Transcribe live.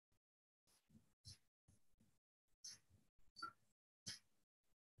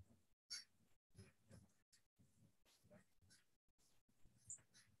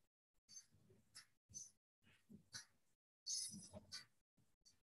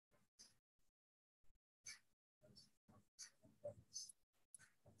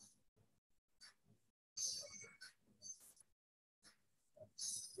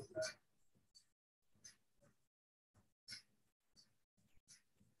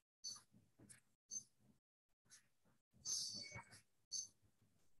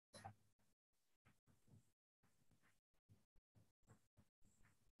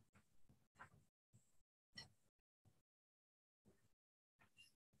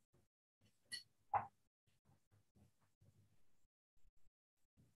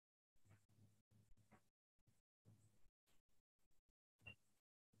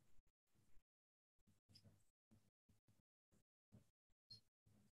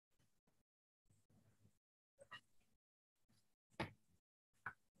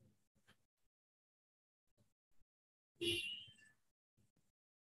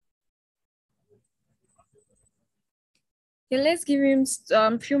Okay, let's give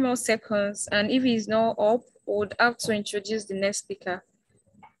him few more seconds, and if he's not up, we would have to introduce the next speaker.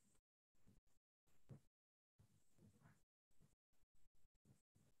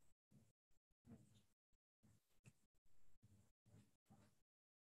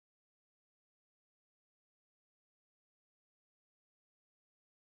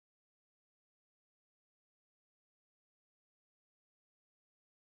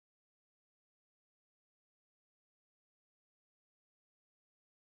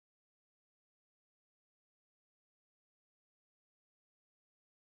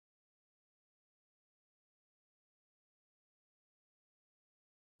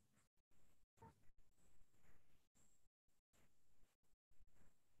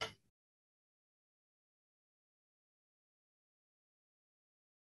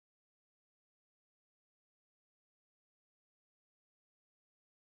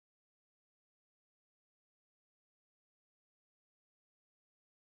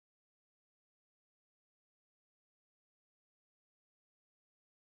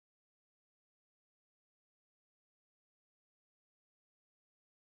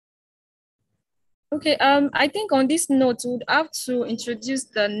 Okay, I think on this note, we would have to introduce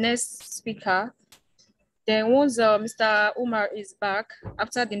the next speaker. Then once Mr. Umar is back,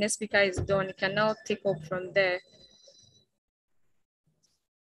 after the next speaker is done, you can now take up from there.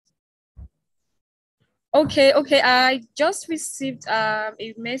 Okay, I just received a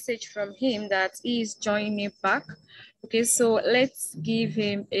message from him that he is joining back. Okay, so let's give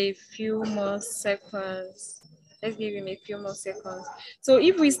him a few more seconds. Let's give him a few more seconds. So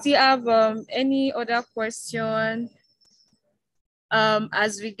if we still have any other question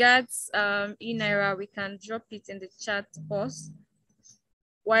as regards eNaira, we can drop it in the chat box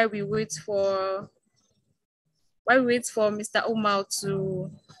while we wait for Mr. Umar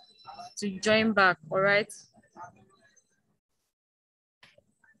to join back. All right.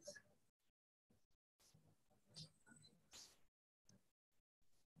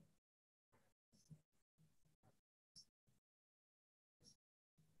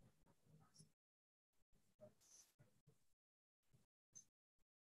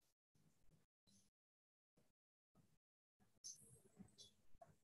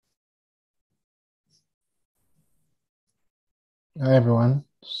 Hi everyone.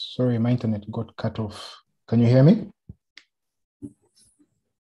 Sorry, my internet got cut off. Can you hear me?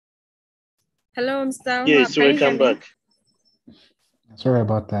 Hello, Mr. Umar. Yes, welcome back. Sorry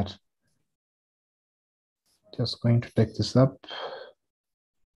about that. Just going to take this up.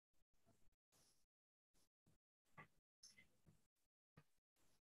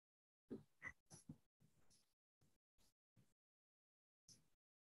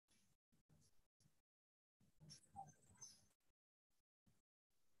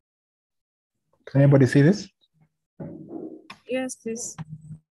 Can anybody see this? Yes, please.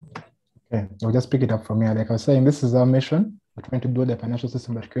 Okay, I'll just pick it up from here. Like I was saying, this is our mission. We're trying to build a financial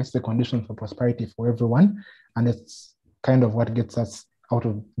system that creates the conditions for prosperity for everyone. And it's kind of what gets us out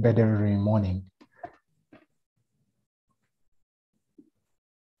of bed every morning.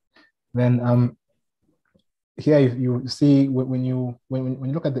 Then here you see when you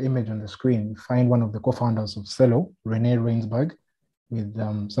look at the image on the screen, you find one of the co-founders of CELO, Renee Rainsberg, with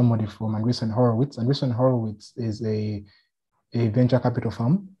somebody from Andreessen Horowitz. Andreessen Horowitz is a venture capital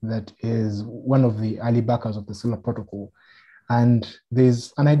firm that is one of the early backers of the CELO protocol. And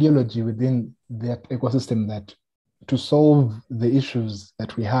there's an ideology within that ecosystem that to solve the issues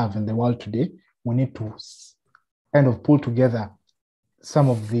that we have in the world today, we need to kind of pull together some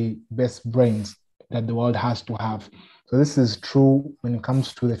of the best brains that the world has to have. So this is true when it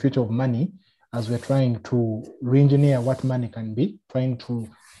comes to the future of money, as we're trying to re-engineer what money can be, trying to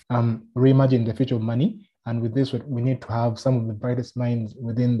reimagine the future of money. And with this, we need to have some of the brightest minds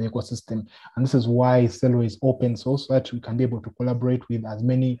within the ecosystem. And this is why CELO is open source, so that we can be able to collaborate with as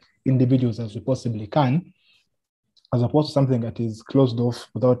many individuals as we possibly can, as opposed to something that is closed off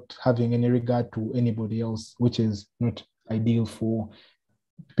without having any regard to anybody else, which is not ideal for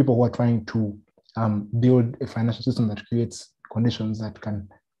people who are trying to build a financial system that creates conditions that can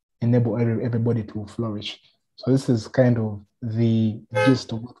enable everybody to flourish. So this is kind of the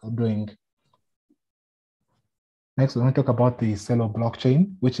gist of what we're doing. Next, we're going to talk about the CELO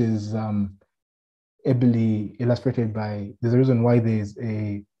blockchain, which is ably illustrated by, there's a reason why there's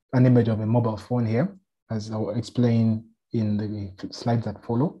an image of a mobile phone here, as I'll explain in the slides that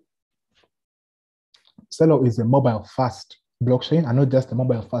follow. CELO is a mobile fast blockchain, and not just a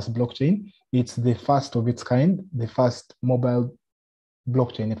mobile fast blockchain, it's the first of its kind, the first mobile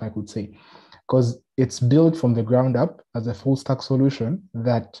blockchain, if I could say, because it's built from the ground up as a full stack solution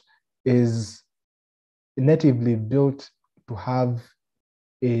that is natively built to have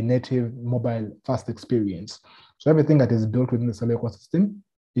a native mobile fast experience. So everything that is built within the CELO ecosystem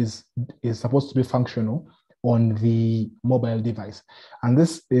is supposed to be functional on the mobile device. And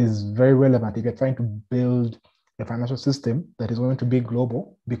this is very relevant if you're trying to build a financial system that is going to be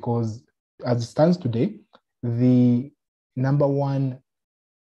global, because as it stands today, the number one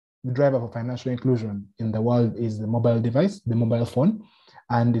driver for financial inclusion in the world is the mobile device, the mobile phone.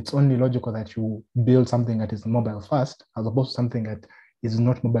 And it's only logical that you build something that is mobile first, as opposed to something that is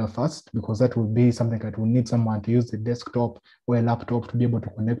not mobile first, because that will be something that will need someone to use the desktop or a laptop to be able to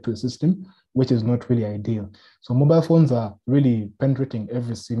connect to the system, which is not really ideal. So mobile phones are really penetrating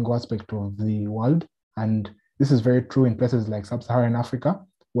every single aspect of the world. And this is very true in places like sub-Saharan Africa,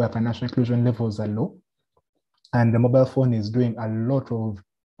 where financial inclusion levels are low. And the mobile phone is doing a lot of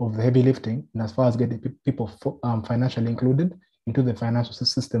the heavy lifting in as far as getting people financially included into the financial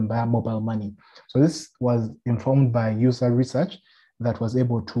system via mobile money. So this was informed by user research that was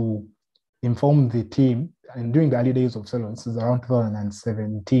able to inform the team. And during the early days of CELO, this is around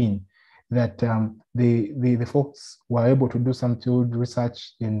 2017, that the folks were able to do some field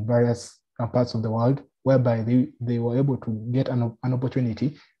research in various parts of the world, whereby they were able to get an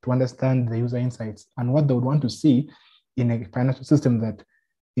opportunity to understand the user insights and what they would want to see in a financial system that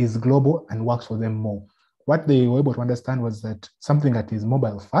is global and works for them more. What they were able to understand was that something that is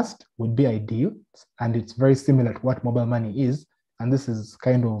mobile first would be ideal, and it's very similar to what mobile money is. And this is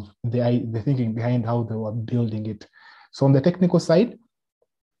kind of the thinking behind how they were building it. So on the technical side,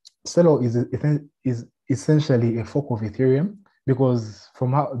 CELO is essentially a fork of Ethereum, because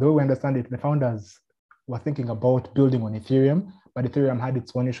from the way we understand it, the founders were thinking about building on Ethereum, but Ethereum had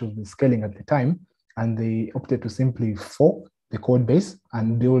its own issues with scaling at the time, and they opted to simply fork the code base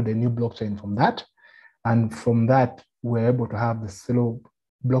and build a new blockchain from that. And from that, we're able to have the CELO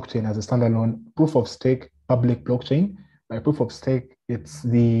blockchain as a standalone proof of stake public blockchain. By proof of stake, it's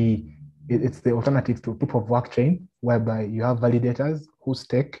the alternative to proof of work chain, whereby you have validators who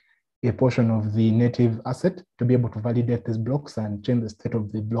stake a portion of the native asset to be able to validate these blocks and change the state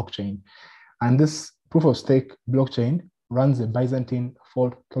of the blockchain. And this proof of stake blockchain runs a Byzantine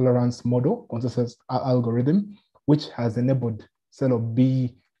fault tolerance model consensus algorithm, which has enabled CELO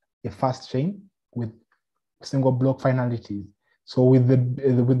be a fast chain with single block finalities. So with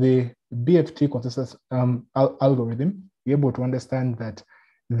the BFT consensus algorithm, you're able to understand that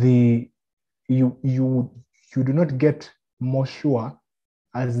you do not get more sure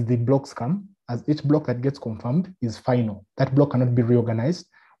as the blocks come, as each block that gets confirmed is final. That block cannot be reorganized,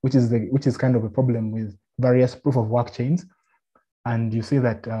 which is kind of a problem with various proof of work chains. And you see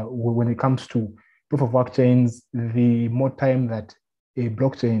that when it comes to proof of work chains, the more time that a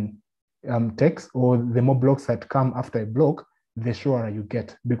blockchain takes, or the more blocks that come after a block, the surer you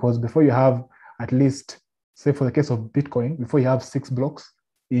get. Because before you have at least, say for the case of Bitcoin, before you have 6 blocks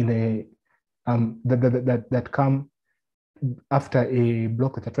in a that come after a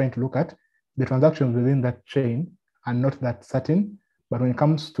block that you're trying to look at, the transactions within that chain are not that certain. But when it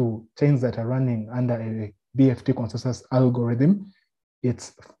comes to chains that are running under a BFT consensus algorithm,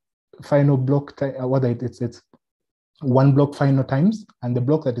 it's final block time, whether it's one block final times, and the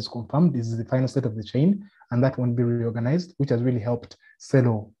block that is confirmed is the final state of the chain, and that won't be reorganized, which has really helped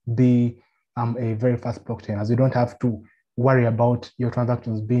CELO be a very fast blockchain, as you don't have to worry about your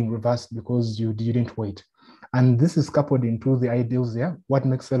transactions being reversed because you didn't wait. And this is coupled into the ideals there. What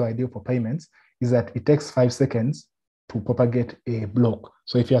makes CELO ideal for payments is that it takes 5 seconds to propagate a block.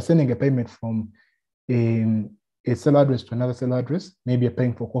 So if you're sending a payment from a CELO address to another CELO address, maybe you're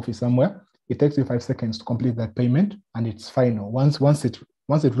paying for coffee somewhere, it takes you 5 seconds to complete that payment, and it's final. Once it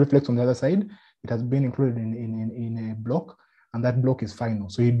reflects on the other side, it has been included in a block, and that block is final.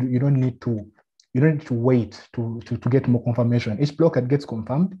 So you don't need to wait to get more confirmation. Each block that gets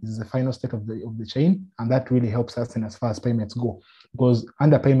confirmed is the final state of the chain, and that really helps us in as far as payments go. Because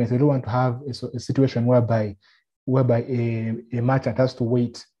under payments, you don't want to have a situation whereby a merchant has to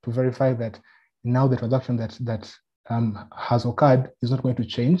wait to verify that now the transaction that has occurred is not going to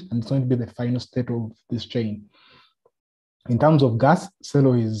change, and it's going to be the final state of this chain. In terms of gas,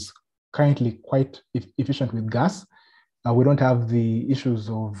 CELO is currently quite efficient with gas. We don't have the issues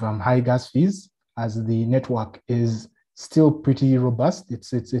of high gas fees, as the network is still pretty robust.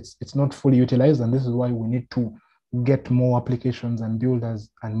 It's not fully utilized, and this is why we need to get more applications and builders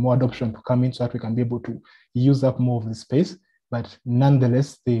and more adoption to come in so that we can be able to use up more of the space. But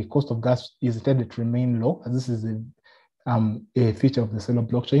nonetheless, the cost of gas is intended to remain low, as this is a feature of the CELO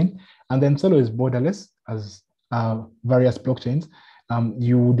blockchain. And then CELO is borderless, as various blockchains.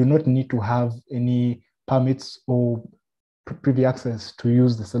 You do not need to have any permits or privy access to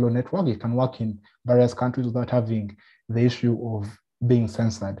use the CELO network. You can work in various countries without having the issue of being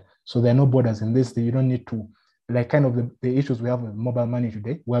censored. So there are no borders in this. You don't need to, like kind of the issues we have with mobile money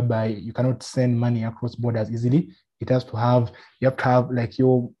today, whereby you cannot send money across borders easily. You have to have like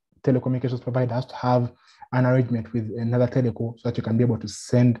your telecommunications provider has to have an arrangement with another telco so that you can be able to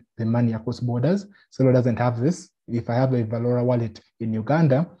send the money across borders. CELO doesn't have this. If I have a Valora wallet in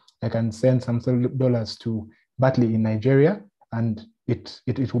Uganda, I can send some dollars to Bartley in Nigeria, and it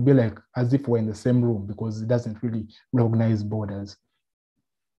will be like as if we're in the same room because it doesn't really recognize borders.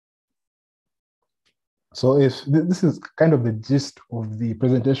 So if this is kind of the gist of the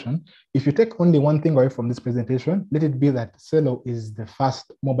presentation, if you take only one thing away from this presentation, let it be that CELO is the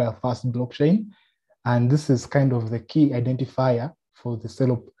first mobile first blockchain. And this is kind of the key identifier for the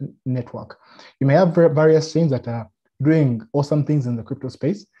CELO network. You may have various chains that are doing awesome things in the crypto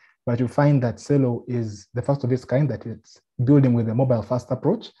space, but you find that CELO is the first of its kind, that it's building with a mobile first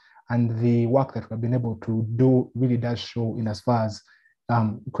approach, and the work that we've been able to do really does show in as far as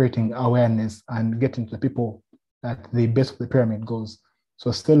creating awareness and getting to the people at the base of the pyramid goes.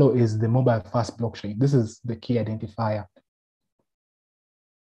 So CELO is the mobile first blockchain. This is the key identifier.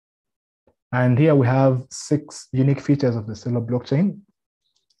 And here we have 6 unique features of the CELO blockchain.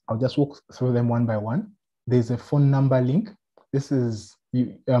 I'll just walk through them one by one. There's a phone number link. This is,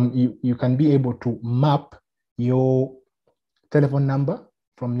 you can be able to map your telephone number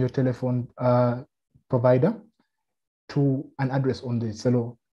from your telephone provider to an address on the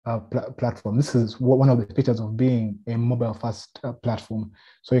CELO platform. This is one of the features of being a mobile first platform.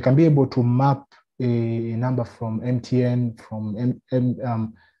 So you can be able to map a number from MTN, from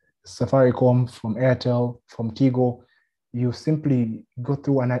Safaricom, from Airtel, from Tigo. You simply go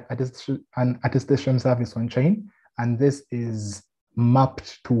through an attestation service on chain, and this is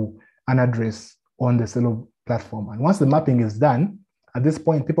mapped to an address on the CELO platform. And once the mapping is done, at this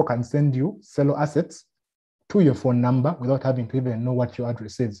point, people can send you CELO assets to your phone number without having to even know what your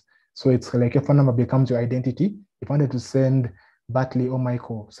address is. So it's like your phone number becomes your identity. If I wanted to send Bartley or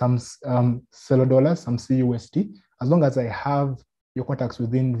Michael some CELO dollars, some CUSD, as long as I have your contacts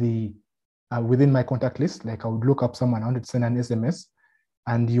within my contact list, like I would look up someone, I wanted to send an SMS,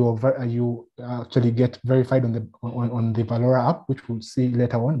 and you actually get verified on the Valora app, which we'll see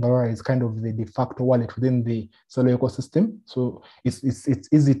later on. Valora is kind of the de facto wallet within the CELO ecosystem. So it's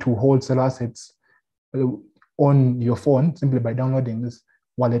easy to hold CELO assets on your phone simply by downloading this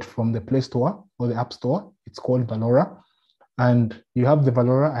wallet from the Play Store or the App Store. It's called Valora. And you have the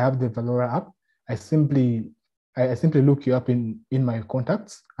Valora, I have the Valora app. I simply look you up in my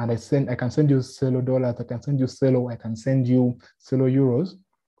contacts, and I can send you CELO dollars, I can send you CELO, I can send you CELO euros,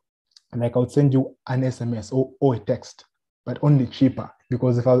 and I would send you an SMS or a text, but only cheaper.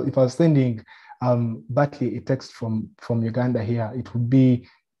 Because if I was sending Bartley a text from Uganda here, it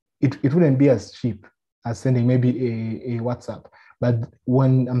wouldn't be as cheap as sending maybe a WhatsApp. But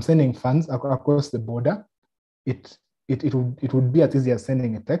when I'm sending funds across the border, it would be as easy as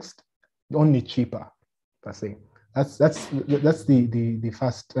sending a text, only cheaper per se. That's the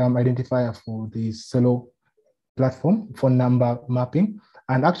first identifier for the CELO platform, phone number mapping.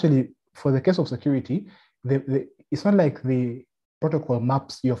 And actually, for the case of security, it's not like the protocol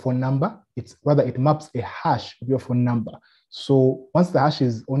maps your phone number, it's rather it maps a hash of your phone number. So once the hash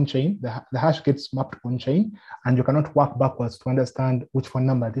is on chain, the hash gets mapped on chain, and you cannot work backwards to understand which phone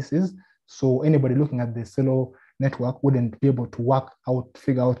number this is. So anybody looking at the CELO network wouldn't be able to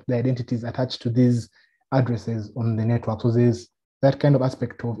figure out the identities attached to these addresses on the network. So there's that kind of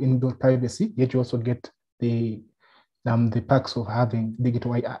aspect of inbuilt privacy, yet you also get the perks of having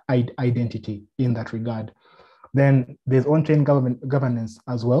digital identity in that regard. Then there's on-chain governance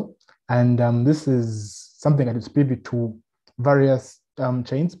as well. And this is something that is privy to various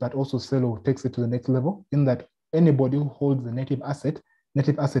chains, but also CELO takes it to the next level, in that anybody who holds the native asset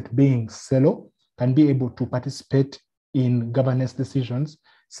being CELO, can be able to participate in governance decisions.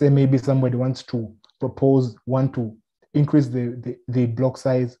 Say maybe somebody wants to want to increase the block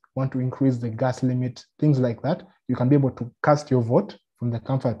size, want to increase the gas limit, things like that. You can be able to cast your vote from the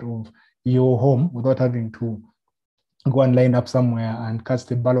comfort of your home without having to go and line up somewhere and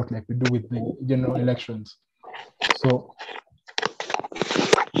cast a ballot like we do with the general elections. So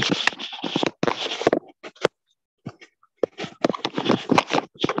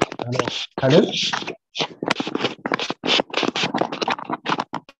hello, Khaled?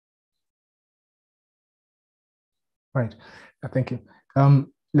 Right, thank you.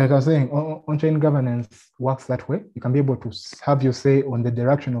 Like I was saying, on-chain governance works that way. You can be able to have your say on the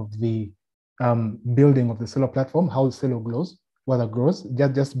direction of the building of the CELO platform, how CELO grows, whether grows,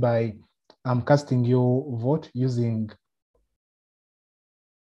 just by casting your vote using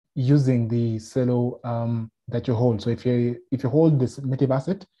the CELO that you hold. So if you hold this native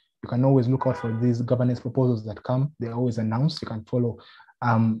asset, you can always look out for these governance proposals that come. They're always announced. You can follow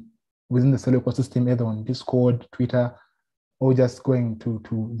within the CELO ecosystem, either on Discord, Twitter, or just going to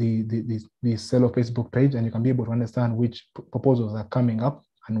the CELO Facebook page, and you can be able to understand which proposals are coming up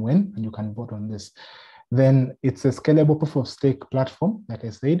and when, and you can vote on this. Then it's a scalable proof of stake platform. Like I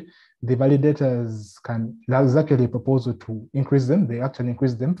said, the validators there's actually a proposal to increase them. They actually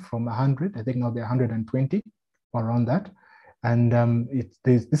increased them from 100, I think now they're 120, or around that. And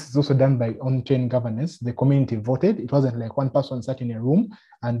this is also done by on-chain governance. The community voted. It wasn't like one person sat in a room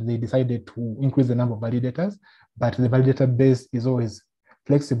and they decided to increase the number of validators, but the validator base is always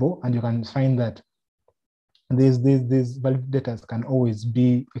flexible, and you can find that these validators can always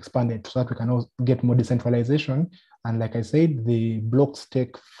be expanded so that we can also get more decentralization. And like I said, the blocks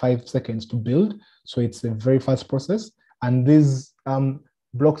take 5 seconds to build, so it's a very fast process. And these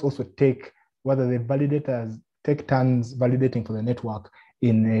blocks also take, whether the validators take turns validating for the network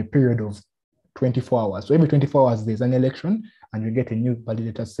in a period of 24 hours. So every 24 hours, there's an election and you get a new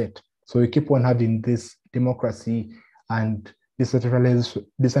validator set. So we keep on having this democracy and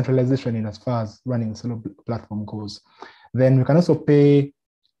decentralization in as far as running the CELO platform goes. Then we can also pay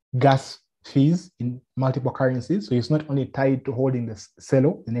gas fees in multiple currencies. So it's not only tied to holding the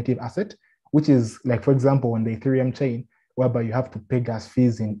CELO, the native asset, which is like, for example, on the Ethereum chain, whereby you have to pay gas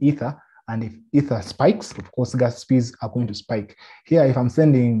fees in Ether. And if Ether spikes, of course, gas fees are going to spike. Here, if I'm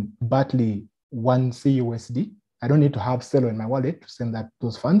sending Bartley 1 CUSD, I don't need to have CELO in my wallet to send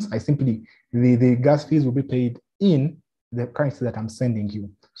those funds. I simply, the gas fees will be paid in the currency that I'm sending you.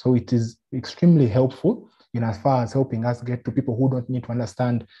 So it is extremely helpful in as far as helping us get to people who don't need to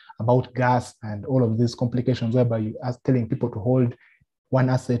understand about gas and all of these complications, whereby you are telling people to hold one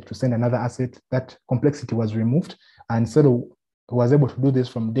asset to send another asset. That complexity was removed. And CELO was able to do this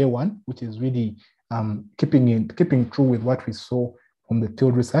from day one, which is really keeping true with what we saw from the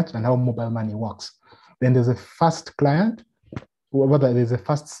field research and how mobile money works. Then there's a fast client, whether there's a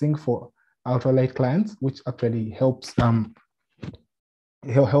fast sync for ultralight clients, which actually helps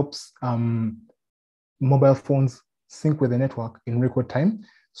mobile phones sync with the network in record time.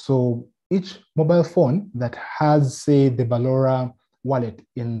 So each mobile phone that has, say, the Valora wallet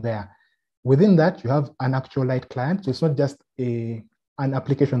in there, within that, you have an actual light client. So it's not just an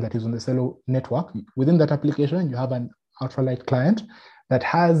application that is on the CELO network. Within that application, you have an ultralight client that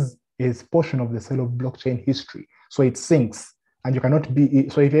has a portion of the CELO blockchain history. So it syncs, and you cannot be,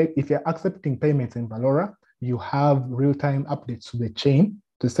 so if you're accepting payments in Valora, you have real-time updates to the chain,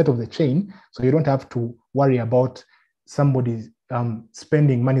 to the state of the chain. So you don't have to worry about somebody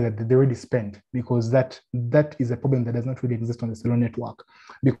spending money that they already spent, because that is a problem that does not really exist on the CELO network,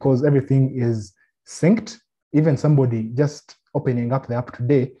 because everything is synced. Even somebody just opening up the app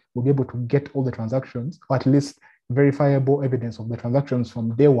today will be able to get all the transactions, or at least verifiable evidence of the transactions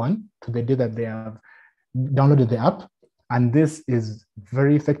from day one to the day that they have downloaded the app. And this is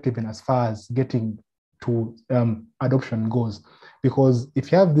very effective in as far as getting to adoption goes, because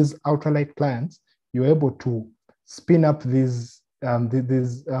if you have these ultralight clients, you're able to spin up these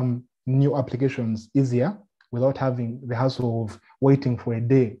new applications easier without having the hassle of waiting for a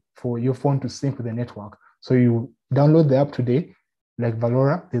day for your phone to sync with the network. So you download the app today, like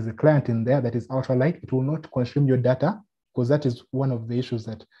Valora, there's a client in there that is ultralight. It will not consume your data, because that is one of the issues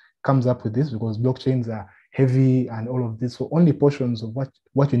that comes up with this, because blockchains are heavy and all of this. So only portions of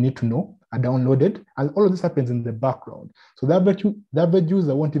what you need to know are downloaded, and all of this happens in the background. So the average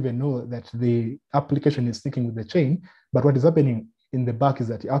user won't even know that the application is syncing with the chain, but what is happening in the back is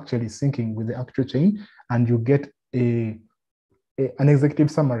that you're actually syncing with the actual chain, and you get an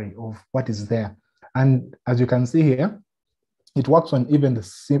executive summary of what is there. And as you can see here, it works on even the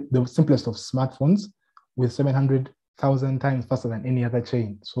simplest of smartphones with 700,000 times faster than any other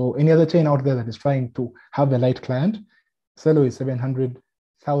chain. So any other chain out there that is trying to have a light client, CELO is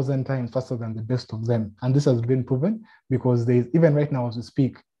 700,000 times faster than the best of them. And this has been proven, because even right now as we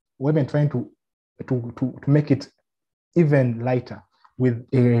speak, we've been trying to make it even lighter with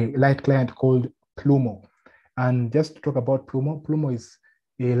a light client called Plumo. And just to talk about Plumo, Plumo is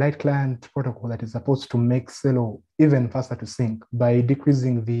a light client protocol that is supposed to make CELO even faster to sync by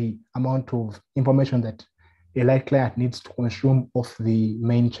decreasing the amount of information that a light client needs to consume off the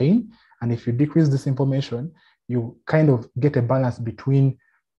main chain. And if you decrease this information, you kind of get a balance between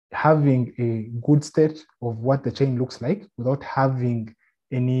having a good state of what the chain looks like without having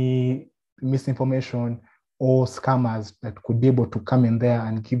any misinformation or scammers that could be able to come in there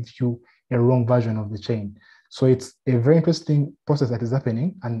and give you a wrong version of the chain. So it's a very interesting process that is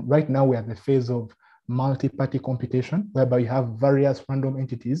happening. And right now we're at the phase of multi-party computation, whereby you have various random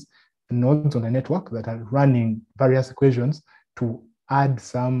entities nodes on the network that are running various equations to add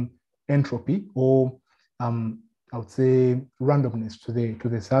some entropy or I would say randomness to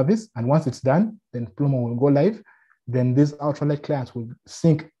the service. And once it's done, then Plumo will go live. Then these ultralight clients will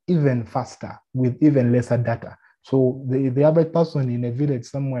sync even faster with even lesser data. So the average person in a village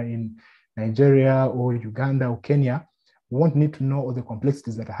somewhere in Nigeria or Uganda or Kenya won't need to know all the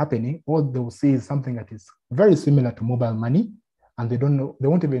complexities that are happening. All they will see is something that is very similar to mobile money, and they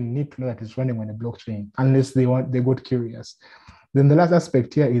won't even need to know that it's running on a blockchain unless they got curious. Then the last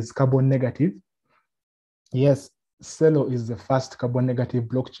aspect here is carbon negative. Yes, CELO is the first carbon negative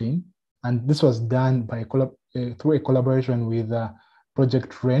blockchain, and this was done by through a collaboration with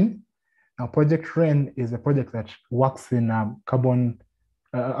Project REN. Now, Project REN is a project that works in carbon,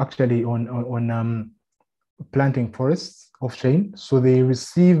 actually on planting forests off-chain. So they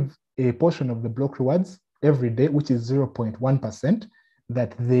receive a portion of the block rewards every day, which is 0.1%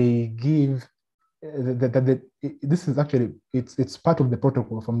 that they give. This is actually, it's part of the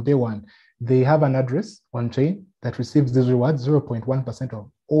protocol from day one. They have an address on chain that receives these rewards, 0.1%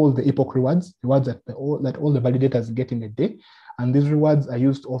 of all the epoch rewards that all the validators get in a day. And these rewards are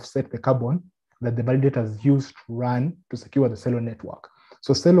used to offset the carbon that the validators use to run to secure the CELO network.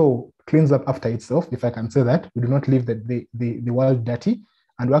 So CELO cleans up after itself, if I can say that. We do not leave the world dirty.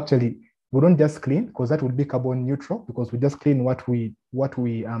 And we don't just clean, because that would be carbon neutral, because we just clean what we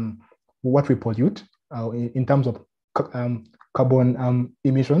pollute in terms of carbon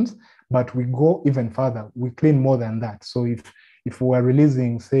emissions, but we go even further. We clean more than that. So if we are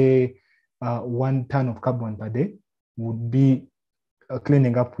releasing, say, 1 ton of carbon per day, would be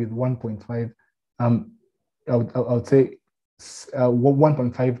cleaning up with 1.5, I would say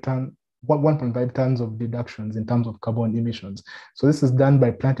 1.5 tons of deductions in terms of carbon emissions. So this is done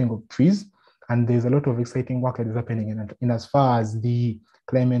by planting of trees, and there's a lot of exciting work that is happening in as far as the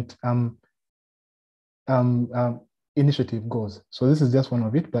climate initiative goes. So this is just one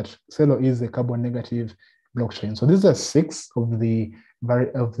of it, but CELO is a carbon negative blockchain. So these are 6 of the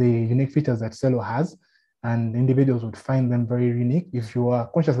unique features that CELO has, and individuals would find them very unique. If you are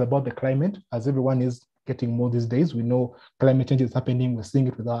conscious about the climate, as everyone is getting more these days, we know climate change is happening. We're seeing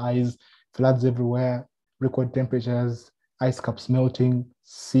it with our eyes, floods everywhere, record temperatures, ice caps melting,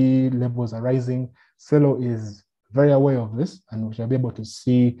 sea levels are rising. CELO is very aware of this, and we shall be able to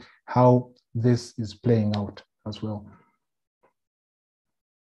see how this is playing out as well.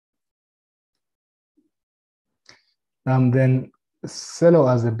 Then CELO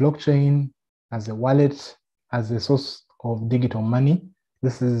as a blockchain, as a wallet, as a source of digital money.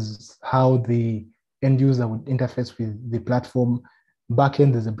 This is how the end user would interface with the platform.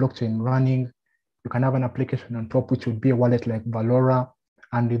 Backend, there's a blockchain running. You can have an application on top, which would be a wallet like Valora.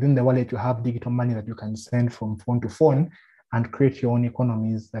 And within the wallet, you have digital money that you can send from phone to phone and create your own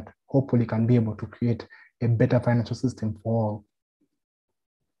economies that hopefully can be able to create a better financial system for all.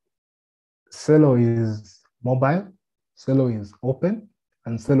 CELO is mobile, CELO is open,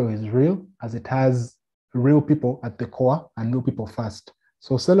 and CELO is real, as it has real people at the core and real people first.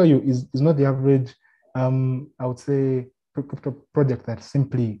 So CELO is not the average, I would say, crypto project that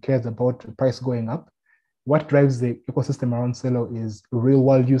simply cares about the price going up. What drives the ecosystem around CELO is real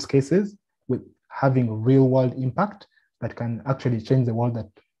world use cases with having real world impact that can actually change the world that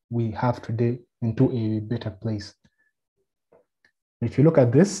we have today into a better place. If you look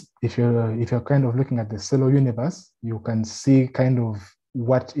at this, if you're kind of looking at the CELO universe, you can see kind of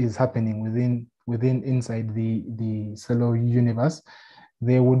what is happening within inside the CELO universe.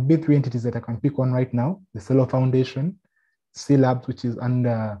 There would be 3 entities that I can pick on right now: the CELO Foundation, CLabs, which is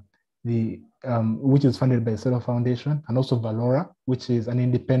under which is funded by the CELO Foundation, and also Valora, which is an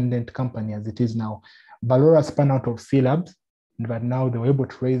independent company as it is now. Valora spun out of CLabs, but now they were able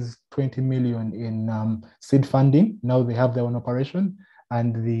to raise 20 million in seed funding. Now they have their own operation,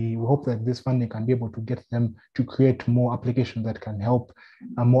 and we hope that this funding can be able to get them to create more applications that can help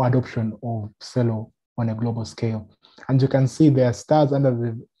more adoption of CELO on a global scale. And you can see there are stars in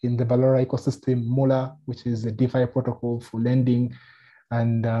the Valora ecosystem: Mola, which is a DeFi protocol for lending,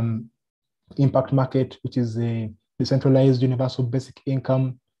 and Impact Market, which is a decentralized universal basic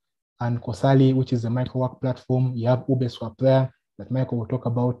income, and Kosali, which is a microwork platform. You have UbeSwap there that Michael will talk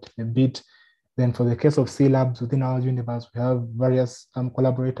about a bit. Then for the case of CLabs, within our universe, we have various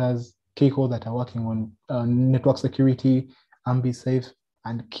collaborators, Keiko, that are working on network security, AmbiSafe,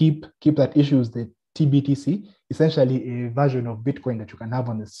 and keep that issues the TBTC, essentially a version of Bitcoin that you can have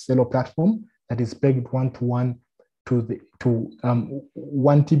on the CELO platform that is pegged 1-to-1 to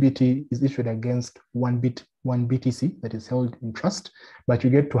 1 TBT is issued against 1 BTC that is held in trust, but you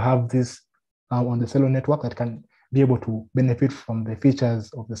get to have this on the CELO network that can be able to benefit from the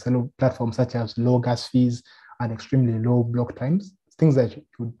features of the CELO platform, such as low gas fees and extremely low block times, things that you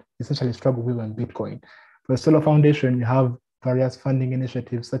would essentially struggle with on Bitcoin. For the CELO Foundation, you have various funding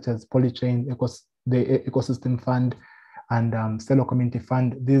initiatives such as Polychain, the Ecosystem Fund, and CELO Community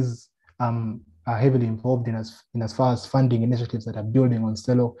Fund. These are heavily involved in as far as funding initiatives that are building on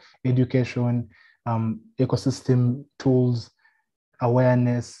CELO, education, ecosystem tools,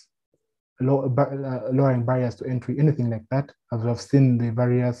 awareness, lowering barriers to entry, anything like that, as we have seen the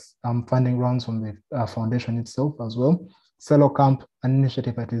various funding rounds from the foundation itself as well. CELO Camp, an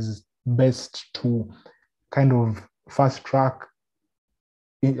initiative that is best to kind of fast track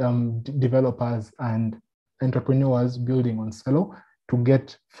developers and entrepreneurs building on CELO to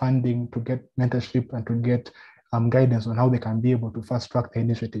get funding, to get mentorship, and to get guidance on how they can be able to fast track the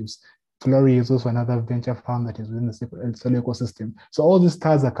initiatives. Flurry is also another venture fund that is within the CELO ecosystem. So all these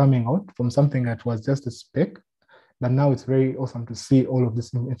stars are coming out from something that was just a spec, but now it's very awesome to see all of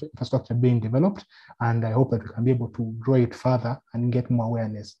this infrastructure being developed. And I hope that we can be able to grow it further and get more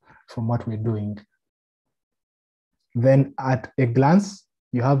awareness from what we're doing. Then at a glance,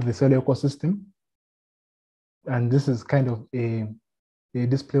 you have the CELO ecosystem. And this is kind of a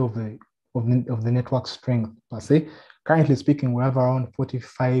display of the network strength per se. Currently speaking, we have around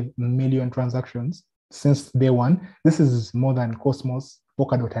 45 million transactions since day one. This is more than Cosmos,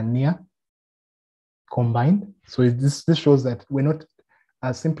 Polkadot, and NEAR combined. So this shows that we're not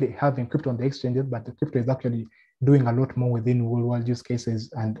simply having crypto on the exchanges, but the crypto is actually doing a lot more within real-world use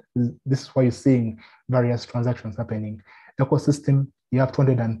cases. And this is why you're seeing various transactions happening. Ecosystem, you have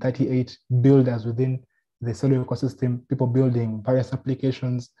 238 builders within the CELO ecosystem, people building various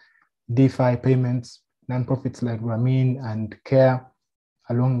applications, DeFi payments, nonprofits like Ramin and Care,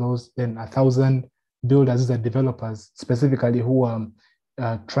 along those. Then 1,000 builders, these are developers specifically who are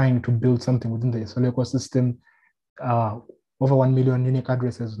trying to build something within the CELO ecosystem. Over 1 million unique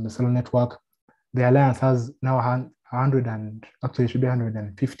addresses on the CELO network. The Alliance has now 100 and actually should be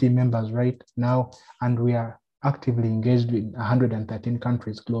 150 members right now, and we are actively engaged in 113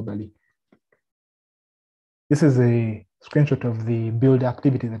 countries globally. This is a screenshot of the build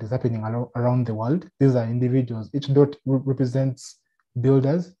activity that is happening around the world. These are individuals. Each dot represents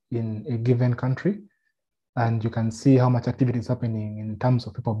builders in a given country. And you can see how much activity is happening in terms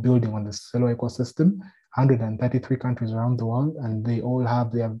of people building on the CELO ecosystem. 133 countries around the world, and they all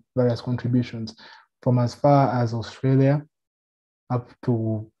have their various contributions from as far as Australia up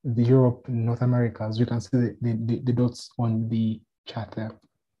to the Europe and North America, as you can see the dots on the chart there.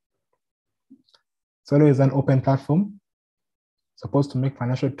 CELO is an open platform supposed to make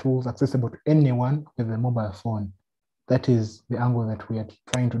financial tools accessible to anyone with a mobile phone. That is the angle that we are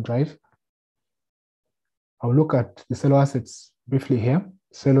trying to drive. I'll look at the CELO assets briefly here.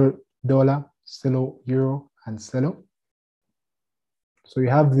 CELO dollar, CELO euro, and CELO. So you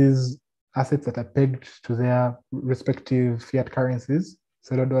have these assets that are pegged to their respective fiat currencies.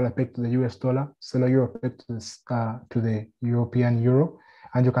 CELO dollar pegged to the US dollar, CELO euro pegged to the European euro.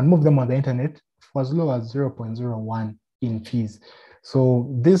 And you can move them on the internet for as low as 0.01 in fees. So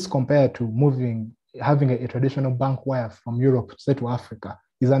this compared to having a traditional bank wire from Europe, say to Africa,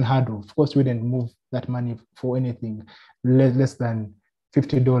 is unheard of. Of course, we didn't move that money for anything less than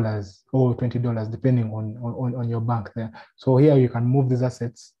 $50 or $20, depending on your bank there. So here you can move these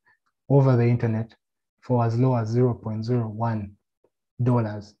assets over the internet for as low as $0.01.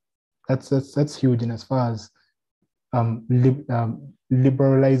 That's huge in as far as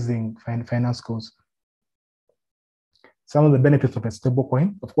liberalizing finance goes. Some of the benefits of a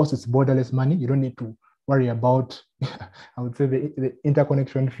stablecoin, of course, it's borderless money. You don't need to worry about, I would say, the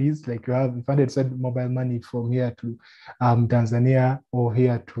interconnection fees. Like you had said mobile money from here to Tanzania or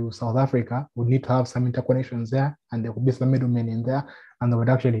here to South Africa would need to have some interconnections there, and there would be some middlemen in there, and they would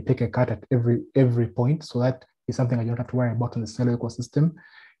actually take a cut at every point. So that is something that you don't have to worry about in the CELO ecosystem.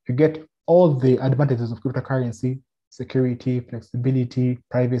 You get all the advantages of cryptocurrency: security, flexibility,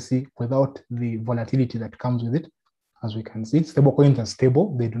 privacy, without the volatility that comes with it. As we can see, stablecoins are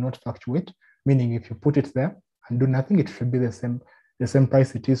stable; they do not fluctuate. Meaning, if you put it there and do nothing, it should be the same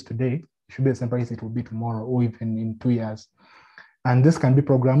price it is today. It should be the same price it will be tomorrow, or even in 2 years. And this can be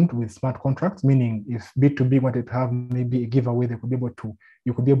programmed with smart contracts. Meaning, if Bit2Big wanted to have maybe a giveaway, you could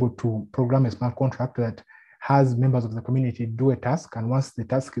be able to program a smart contract that has members of the community do a task, and once the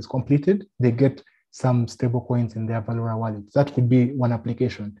task is completed, they get some stable coins in their Valora wallet. That could be one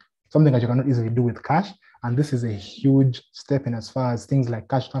application, something that you cannot easily do with cash. And this is a huge step in as far as things like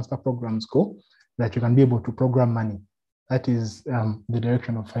cash transfer programs go, that you can be able to program money. That is the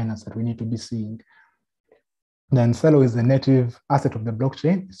direction of finance that we need to be seeing. Then CELO is the native asset of the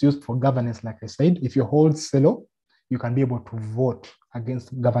blockchain. It's used for governance, like I said. If you hold CELO, you can be able to vote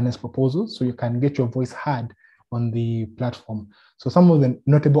against governance proposals, so you can get your voice heard on the platform. So some of the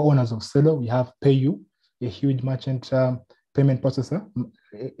notable owners of CELO, we have PayU, a huge merchant payment processor,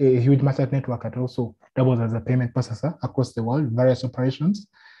 a huge merchant network that also doubles as a payment processor across the world, various operations,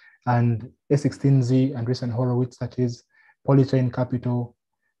 and A16Z and Andreessen Horowitz, that is Polychain Capital,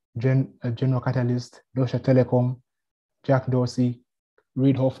 General Catalyst, Deutsche Telekom, Jack Dorsey,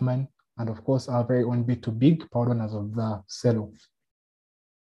 Reid Hoffman, and of course our very own Bit2Big, proud owners of the CELO.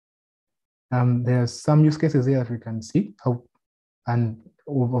 There's some use cases here that we can see, and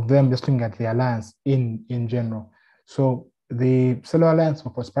of them just looking at the alliance in general. So the CELO Alliance for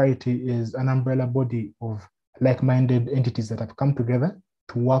Prosperity is an umbrella body of like-minded entities that have come together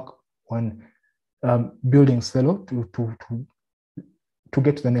to work on building CELO to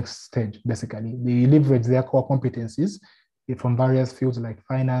get to the next stage, basically. They leverage their core competencies from various fields like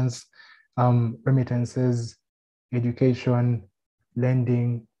finance, remittances, education,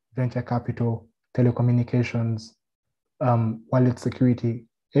 lending, venture capital, telecommunications, wallet security.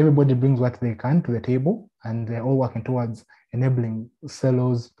 Everybody brings what they can to the table, and they're all working towards enabling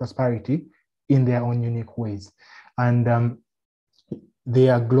CELO's prosperity in their own unique ways. And they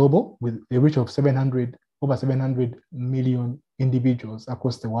are global with a reach of over 700 million individuals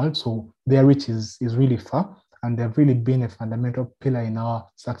across the world. So their reach is really far, and they've really been a fundamental pillar in our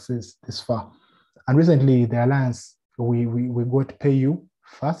success this far. And recently, the Alliance, we got PayU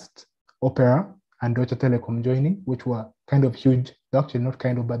first, Opera, and Deutsche Telekom joining, which were kind of huge, actually not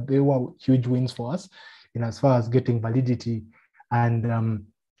kind of, but they were huge wins for us in as far as getting validity and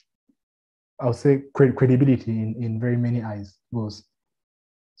I'll say credibility in very many eyes goes.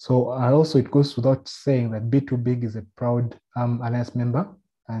 So also it goes without saying that Bit2Big is a proud Alliance member,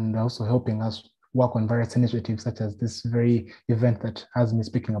 and also helping us work on various initiatives such as this very event that has me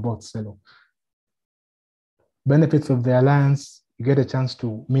speaking about CELO. Benefits of the Alliance: you get a chance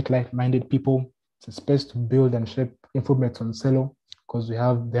to meet like-minded people. It's a space to build and shape improvements on CELO because they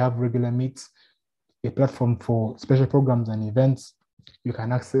have regular meets, a platform for special programs and events. You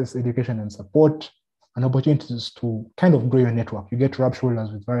can access education and support, and opportunities to kind of grow your network. You get to rub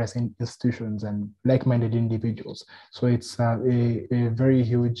shoulders with various institutions and like-minded individuals. So it's a very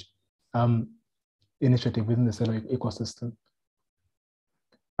huge initiative within the CELO ecosystem.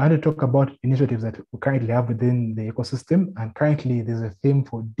 I want to talk about initiatives that we currently have within the ecosystem. And currently there's a theme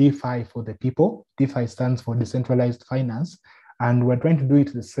for DeFi for the people. DeFi stands for decentralized finance. And we're trying to do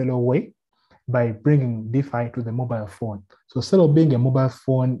it the CELO way by bringing DeFi to the mobile phone. So CELO being a mobile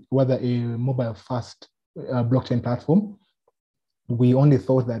phone, whether a mobile first blockchain platform, we only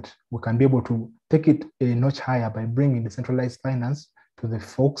thought that we can be able to take it a notch higher by bringing decentralized finance to the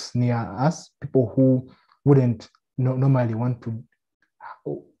folks near us, people who wouldn't normally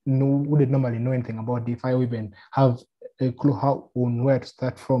know anything about DeFi or even have a clue on where to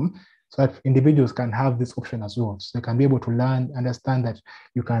start from, so that individuals can have this option as well. So they can be able to learn, understand that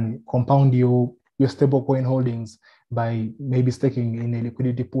you can compound your stablecoin holdings by maybe staking in a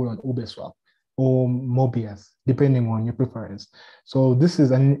liquidity pool on UbeSwap or Mobius, depending on your preference. So this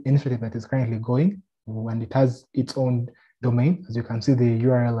is an initiative that is currently going, and it has its own domain. As you can see, the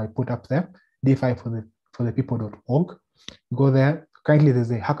URL I put up there, DeFi for the people.org. Go there. Currently, there's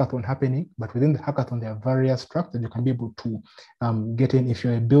a hackathon happening, but within the hackathon, there are various tracks that you can be able to get in. If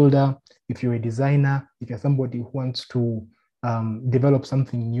you're a builder, if you're a designer, if you're somebody who wants to develop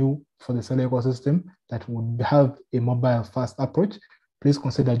something new for the CELO ecosystem that would have a mobile-first approach, please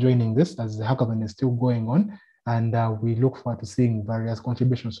consider joining this, as the hackathon is still going on. And we look forward to seeing various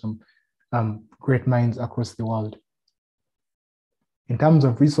contributions from great minds across the world. In terms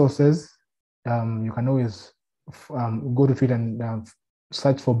of resources, you can always go to Twitter and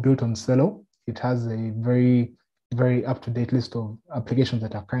search for Built on CELO. It has a very, very up-to-date list of applications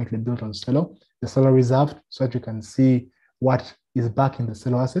that are currently built on CELO. The CELO Reserve, so that you can see what is backing the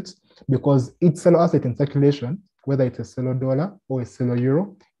CELO assets, because each CELO asset in circulation, whether it's a CELO dollar or a CELO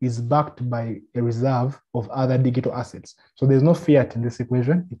euro, is backed by a reserve of other digital assets. So there's no fiat in this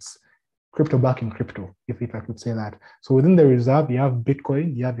equation. It's crypto backing crypto, if I could say that. So within the reserve, you have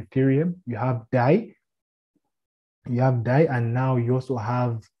Bitcoin, you have Ethereum, you have DAI, and now you also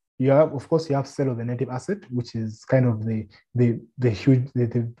have, of course, you have CELO, the native asset, which is kind of the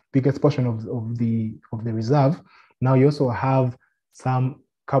biggest portion of the reserve. Now you also have some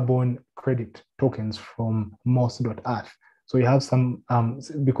carbon credit tokens from moss.earth. So you have some,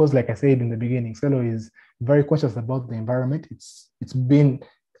 because like I said in the beginning, CELO is very conscious about the environment. It's been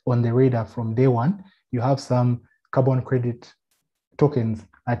on the radar from day one. You have some carbon credit tokens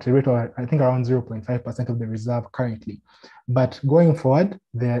at a rate of, I think, around 0.5% of the reserve currently. But going forward,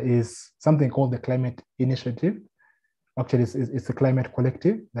 there is something called the Climate Initiative, Actually, it's a climate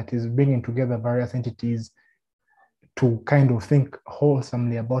collective that is bringing together various entities to kind of think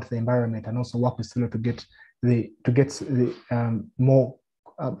wholesomely about the environment and also work with CELO to get more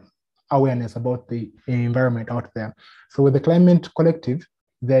awareness about the environment out there. So with the climate collective,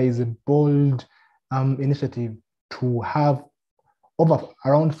 there is a bold initiative to have over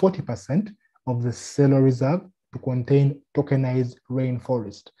around 40% of the CELO reserve to contain tokenized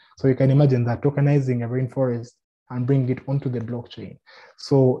rainforest. So you can imagine that tokenizing a rainforest and bring it onto the blockchain.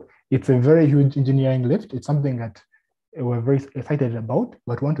 So it's a very huge engineering lift. It's something that we're very excited about,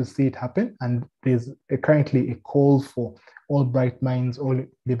 but want to see it happen. And there's currently a call for all bright minds, all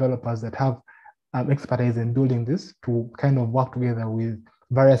developers that have expertise in building this to kind of work together with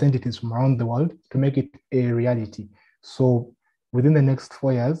various entities from around the world to make it a reality. So within the next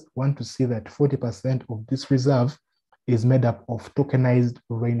 4 years, want to see that 40% of this reserve is made up of tokenized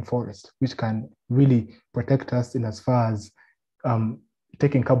rainforest, which can really protect us in as far as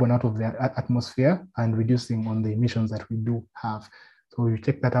taking carbon out of the atmosphere and reducing on the emissions that we do have. So you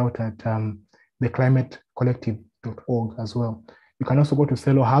check that out at theclimatecollective.org as well. You can also go to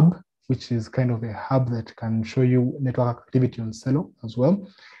CELO Hub, which is kind of a hub that can show you network activity on CELO as well.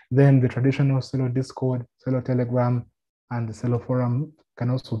 Then the traditional CELO Discord, CELO Telegram, and the CELO Forum can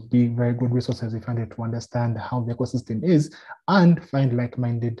also be very good resources if you wanted to understand how the ecosystem is and find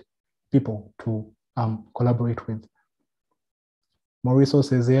like-minded people to collaborate with. More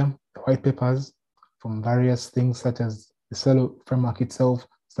resources here, white papers from various things such as the CELO framework itself,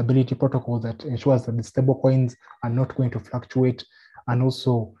 stability protocol that ensures that the stable coins are not going to fluctuate, and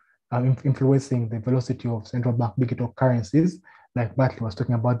also influencing the velocity of central bank digital currencies, like Bartley was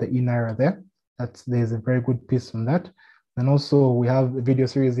talking about the e-Naira there. There's a very good piece on that. And also we have a video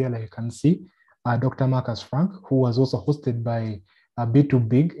series here, like you can see, Dr. Marcus Frank, who was also hosted by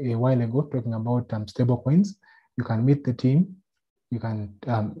Bit2Big a while ago, talking about stable coins. You can meet the team. You can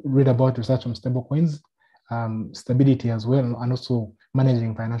read about research on stable coins, stability as well, and also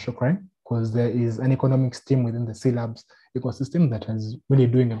managing financial crime, because there is an economics team within the C-Labs ecosystem that is really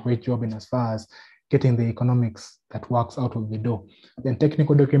doing a great job in as far as getting the economics that works out of the door. Then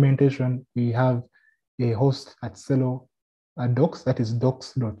technical documentation, we have a host at CELO docs, that is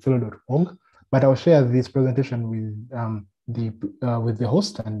docs.celo.org. But I'll share this presentation with the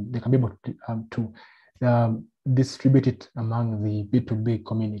host, and they can be able to distribute it among the Bit2Big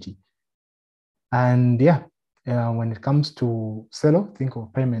community. And yeah, when it comes to CELO, think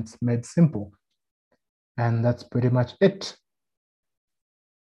of payments made simple. And that's pretty much it.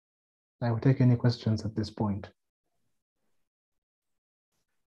 I will take any questions at this point.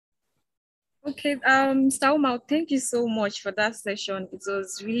 Okay, Mr. thank you so much for that session. It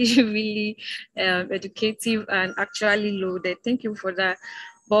was really, really educative and actually loaded. Thank you for that.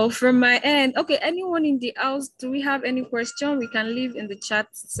 But from my end, okay, anyone in the house, do we have any question? We can leave in the chat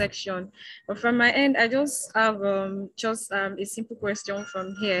section. But from my end, I just have a simple question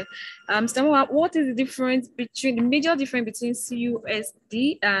from here. Mr. what is the difference between the major difference between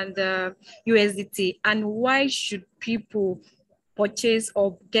CUSD and USDT, and why should people purchase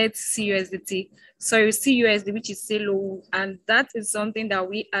or get CUSD, which is CELO, and that is something that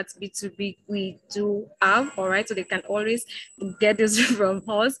we at Bit2Big we do have, all right? So they can always get this from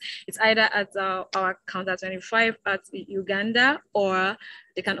us. It's either at our counter 25 at Uganda, or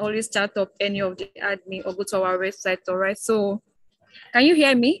they can always chat up any of the admin or go to our website, all right? So can you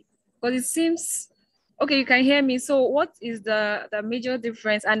hear me? Because it seems, okay, you can hear me. So what is the major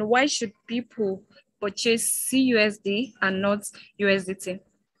difference, and why should people purchase CUSD and not USDT?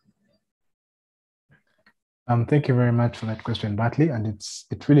 Thank you very much for that question, Bartley. And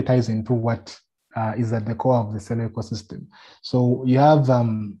it really ties into what is at the core of the CELO ecosystem. So you have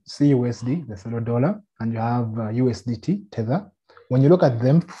CUSD, the CELO dollar, and you have USDT, Tether. When you look at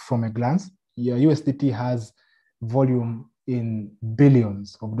them from a glance, your USDT has volume in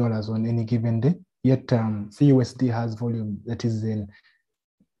billions of dollars on any given day, yet CUSD has volume that is in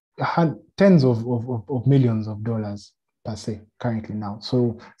tens of millions of dollars per se currently now.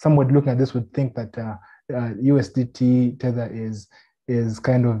 So someone looking at this would think that USDT Tether is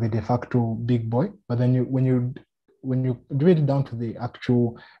kind of the de facto big boy, but then when you drill it down to the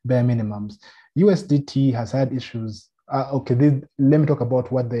actual bare minimums, USDT has had issues. Let me talk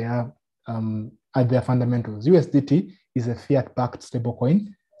about what they are at their fundamentals. USDT is a fiat-backed stablecoin.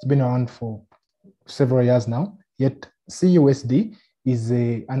 It's been around for several years now. Yet CUSD is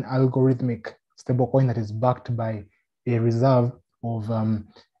an algorithmic stablecoin that is backed by a reserve of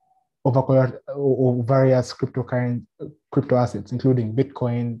various crypto assets, including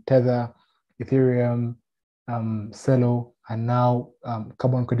Bitcoin, Tether, Ethereum, CELO, and now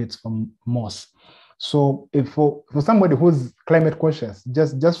carbon credits from Moss. So if for somebody who's climate conscious,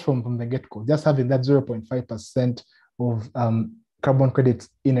 just from the get-go, just having that 0.5% of carbon credits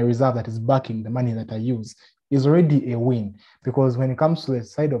in a reserve that is backing the money that I use is already a win. Because when it comes to the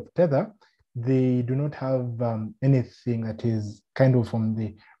side of Tether, they do not have anything that is kind of from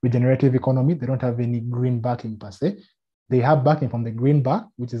the regenerative economy. They don't have any green backing per se. They have backing from the green bar,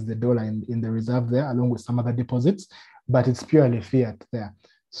 which is the dollar in the reserve there, along with some other deposits, but it's purely fiat there.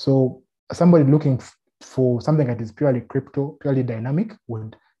 So somebody looking for something that is purely crypto, purely dynamic,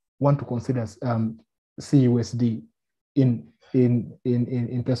 would want to consider CUSD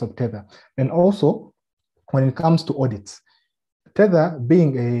in place of Tether. And also, when it comes to audits, Tether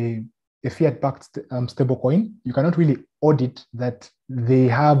being a fiat-backed stablecoin, you cannot really audit that they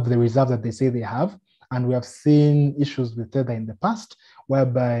have the reserve that they say they have. And we have seen issues with Tether in the past,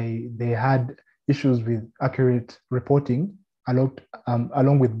 whereby they had issues with accurate reporting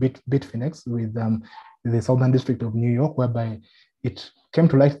along with Bitfinex, with the Southern District of New York, whereby it came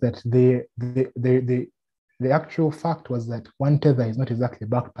to light that the actual fact was that one Tether is not exactly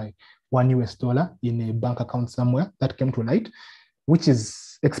backed by $1 in a bank account somewhere. That came to light, which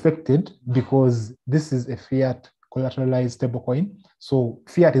is expected because this is a fiat collateralized stablecoin. So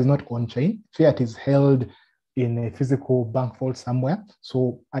fiat is not on chain. Fiat is held in a physical bank vault somewhere.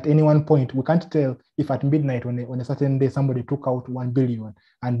 So at any one point, we can't tell if at midnight on a certain day somebody took out 1 billion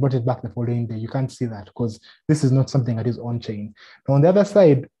and brought it back the following day. You can't see that because this is not something that is on chain. Now, on the other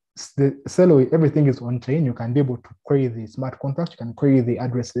side, the CELO, everything is on chain. You can be able to query the smart contract. You can query the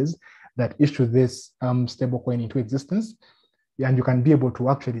addresses that issue this stablecoin into existence. And you can be able to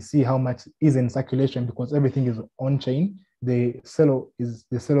actually see how much is in circulation because everything is on chain. The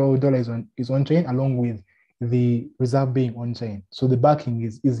CELO dollar is on chain along with the reserve being on chain. So the backing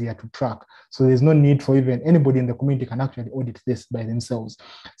is easier to track. So there's no need for even anybody in the community can actually audit this by themselves,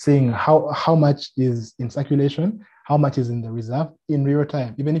 saying how much is in circulation, how much is in the reserve in real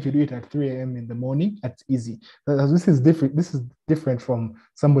time. Even if you do it at 3 a.m. in the morning, that's easy. This is different. This is different from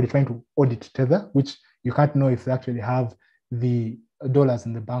somebody trying to audit Tether, which you can't know if they actually have the dollars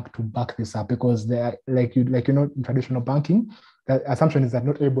in the bank to back this up because they're in traditional banking. The assumption is that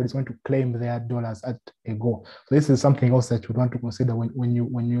not everybody is going to claim their dollars at a go. So this is something else that you want to consider when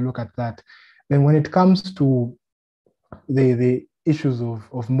you look at that. Then when it comes to the issues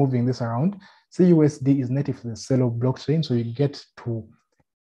of moving this around, CUSD is native to the CELO blockchain, so you get to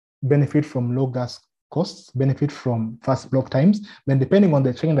benefit from low gas costs, benefit from fast block times. Then depending on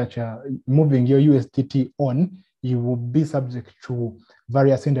the chain that you're moving your USDT on, you will be subject to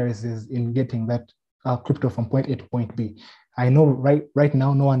various hindrances in getting that crypto from point A to point B. I know right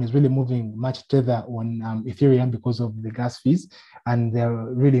now, no one is really moving much Tether on Ethereum because of the gas fees, and they're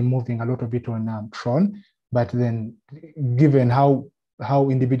really moving a lot of it on Tron. But then given how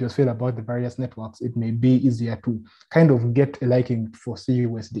individuals feel about the various networks, it may be easier to kind of get a liking for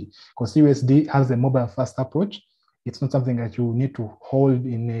CUSD because CUSD has a mobile first approach. It's not something that you need to hold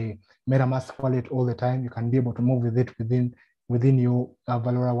in a MetaMask wallet all the time. You can be able to move with it within your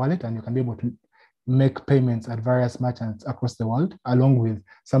Valora wallet, and you can be able to make payments at various merchants across the world, along with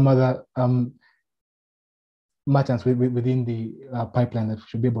some other merchants within the pipeline that we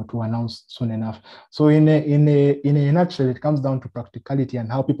should be able to announce soon enough. So in a nutshell, it comes down to practicality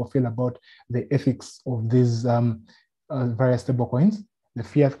and how people feel about the ethics of these various stablecoins, the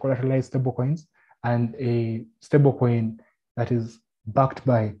fiat collateralized stablecoins, and a stablecoin that is backed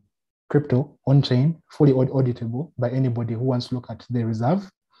by crypto on chain, fully auditable by anybody who wants to look at the reserve,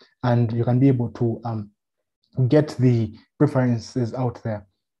 and you can be able to get the preferences out there.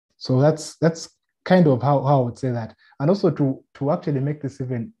 So that's kind of how I would say that. And also to actually make this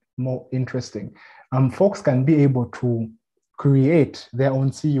even more interesting, folks can be able to create their own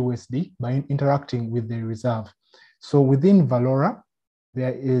CUSD by interacting with the reserve. So within Valora,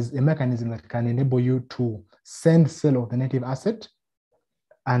 there is a mechanism that can enable you to send CELO, the native asset,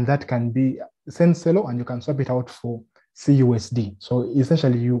 and that can be send CELO and you can swap it out for CUSD. So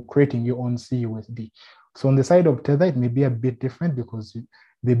essentially you creating your own CUSD. So on the side of Tether, it may be a bit different because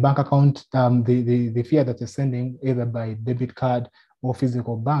the bank account, the fiat that you're sending either by debit card or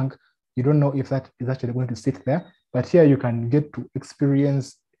physical bank, you don't know if that is actually going to sit there. But here you can get to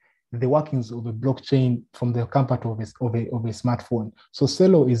experience the workings of a blockchain from the comfort of a smartphone. So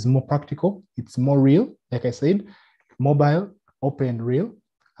CELO is more practical. It's more real, like I said, mobile, open, real,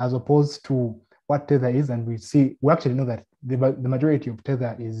 as opposed to what Tether is. And we actually know that the majority of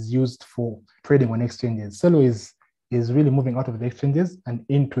Tether is used for trading on exchanges. CELO is really moving out of the exchanges and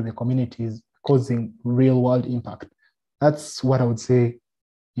into the communities, causing real world impact. That's what I would say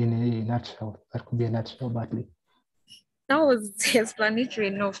in a nutshell. That could be a nutshell, Bartley. that was explanatory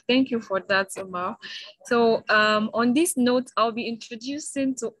enough. Thank you for that, Omar. So on this note, I'll be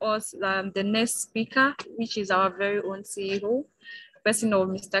introducing to us the next speaker, which is our very own CEO, person of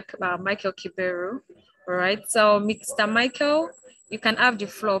Mr. Michael Kibero. All right, so Mr. Michael, you can have the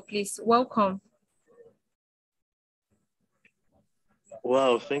floor, please. Welcome.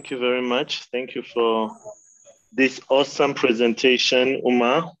 Wow, thank you very much. Thank you for this awesome presentation,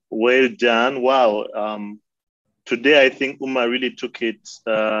 Uma. Well done. Wow. Today, I think Uma really took it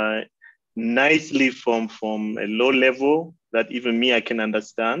nicely from a low level that even me, I can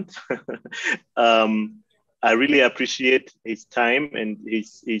understand. I really appreciate his time and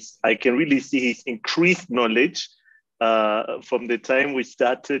I can really see his increased knowledge from the time we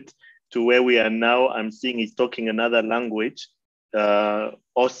started to where we are now. I'm seeing he's talking another language.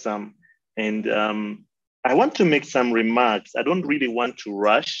 Awesome. And I want to make some remarks. I don't really want to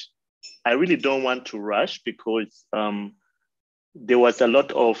rush. I really don't want to rush because there was a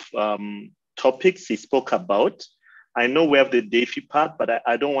lot of topics he spoke about. I know we have the DeFi part, but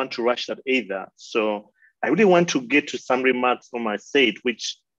I don't want to rush that either. So I really want to get to some remarks on my side,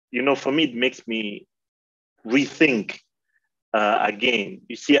 which, you know, for me, it makes me rethink again.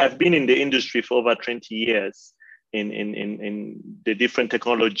 You see, I've been in the industry for over 20 years in the different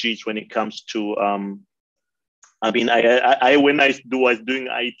technologies when it comes to, I mean, when I was doing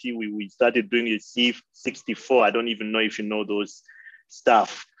IT, we started doing a C64. I don't even know if you know those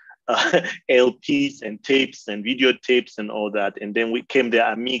stuff, LPs and tapes and videotapes and all that. And then we came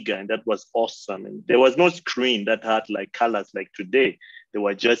the Amiga, and that was awesome. And there was no screen that had like colors like today. There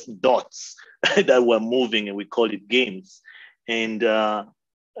were just dots that were moving, and we called it games. And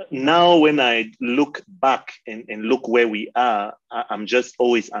now when I look back and look where we are, I'm just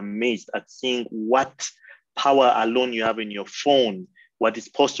always amazed at seeing what power alone you have in your phone, what is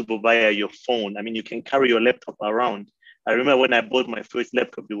possible via your phone. I mean, you can carry your laptop around. I remember when I bought my first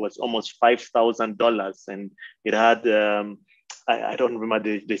laptop, it was almost $5,000, and it had, I don't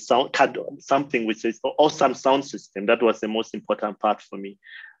remember the sound card, something which is awesome sound system. That was the most important part for me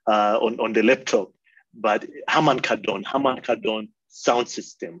on the laptop. But Harman Kardon sound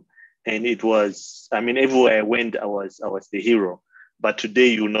system. And it was, I mean, everywhere I went, I was the hero. But today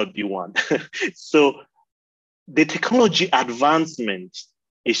you will not be one. So the technology advancement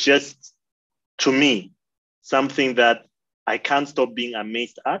is just, to me, something that I can't stop being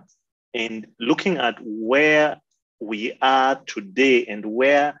amazed at. And looking at where we are today and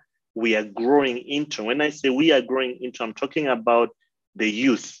where we are growing into. When I say we are growing into, I'm talking about the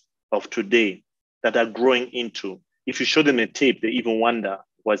youth of today that are growing into. If you show them a tape, they even wonder,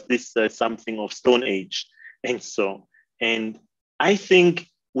 was this something of Stone Age? And so, and I think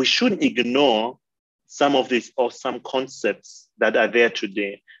we shouldn't ignore some of these awesome concepts that are there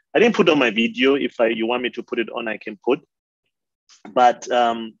today. I didn't put on my video. If you want me to put it on, I can put. But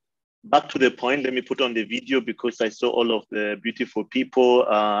back to the point, let me put on the video because I saw all of the beautiful people.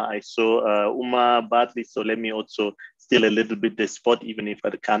 I saw Uma, Bartley, so let me also steal a little bit the spot, even if I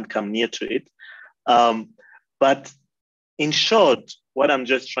can't come near to it. But in short, what I'm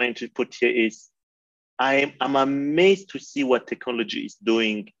just trying to put here is I'm amazed to see what technology is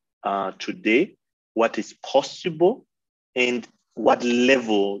doing today, what is possible, and what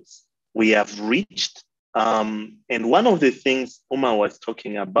levels we have reached. And one of the things Uma was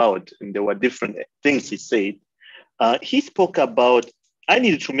talking about, and there were different things he said, he spoke about, I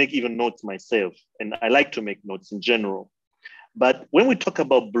needed to make even notes myself, and I like to make notes in general. But when we talk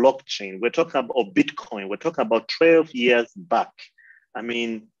about blockchain, we're talking about Bitcoin, we're talking about 12 years back. I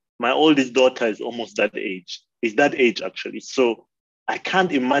mean, my oldest daughter is almost that age, actually. So I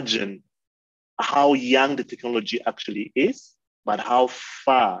can't imagine how young the technology actually is, but how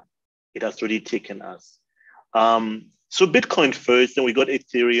far it has already taken us. So Bitcoin first, then we got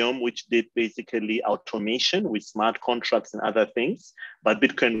Ethereum, which did basically automation with smart contracts and other things. But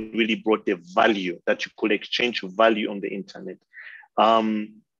Bitcoin really brought the value that you could exchange value on the internet.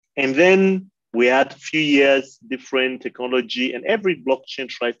 And then we had a few years, different technology, and every blockchain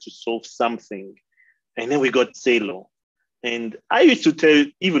tries to solve something. And then we got CELO. And I used to tell,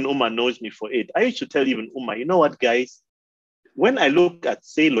 even Uma knows me for it. I used to tell even Uma, you know what, guys? When I look at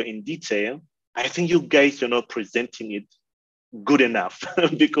CELO in detail, I think you guys are not presenting it good enough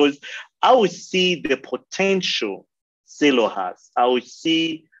because I would see the potential CELO has. I would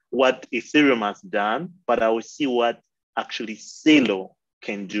see what Ethereum has done, but I would see what actually CELO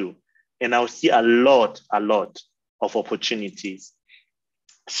can do. And I would see a lot of opportunities.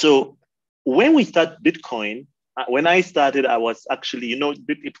 So when we start Bitcoin, when I started, I was actually, you know,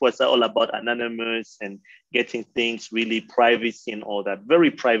 it was all about anonymous and getting things really privacy and all that,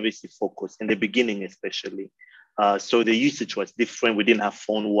 very privacy focused in the beginning, especially. So the usage was different. We didn't have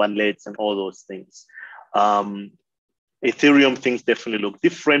phone wallets and all those things. Ethereum things definitely look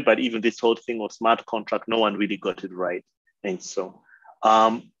different, but even this whole thing of smart contract, no one really got it right. And so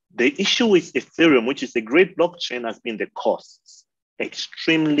the issue with Ethereum, which is a great blockchain, has been the costs,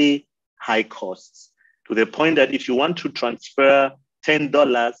 extremely high costs, to the point that if you want to transfer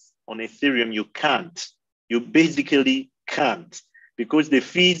 $10 on Ethereum, you can't. You basically can't, because the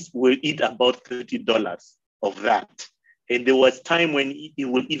fees will eat about $30 of that. And there was time when it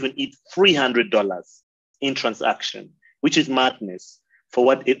will even eat $300 in transaction, which is madness for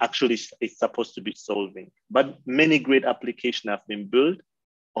what it actually is supposed to be solving. But many great applications have been built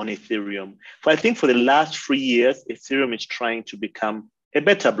on Ethereum. I think for the last 3 years, Ethereum is trying to become a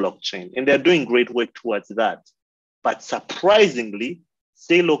better blockchain, and they're doing great work towards that. But surprisingly,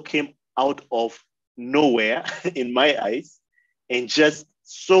 CELO came out of nowhere, in my eyes, and just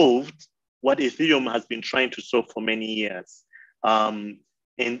solved what Ethereum has been trying to solve for many years.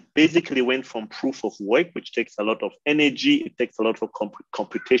 And basically went from proof of work, which takes a lot of energy, it takes a lot of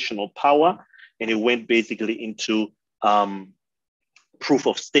computational power, and it went basically into proof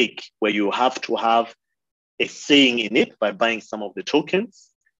of stake, where you have to have a saying in it by buying some of the tokens,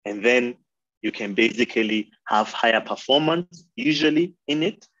 and then you can basically have higher performance usually in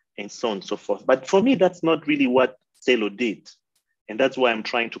it, and so on and so forth. But for me, that's not really what CELO did. And that's why I'm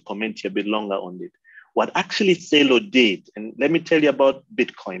trying to comment here a bit longer on it. What actually CELO did, and let me tell you about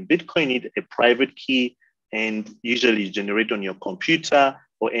Bitcoin. Bitcoin needs a private key, and usually you generate on your computer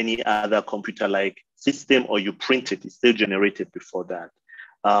or any other computer-like system, or you print it. It's still generated before that.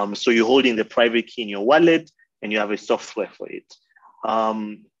 So you're holding the private key in your wallet, and you have a software for it.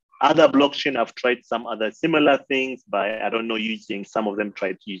 Other blockchain have tried some other similar things by, I don't know, using, some of them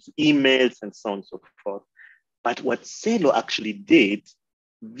tried to use emails and so on and so forth. But what CELO actually did,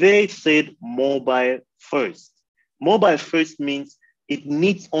 they said mobile first. Mobile first means it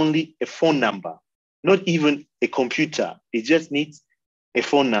needs only a phone number, not even a computer. It just needs a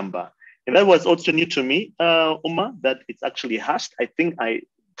phone number. And that was also new to me, Uma, that it's actually hashed. I think I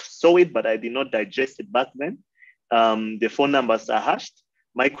saw it, but I did not digest it back then. The phone numbers are hashed.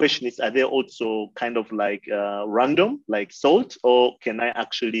 My question is, are they also kind of like random, like salt, or can I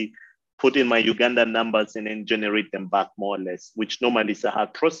actually put in my Ugandan numbers and then generate them back more or less, which normally is a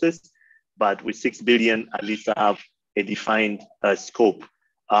hard process, but with 6 billion, at least I have a defined scope.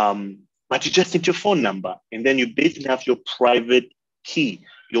 But you just need your phone number, and then you basically have your private key,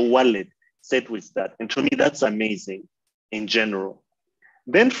 your wallet set with that. And to me, that's amazing in general.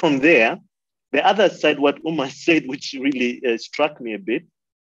 Then from there, the other side, what Uma said, which really struck me a bit,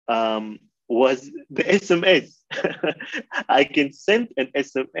 was the SMS. I can send an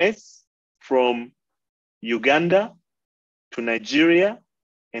SMS from Uganda to Nigeria,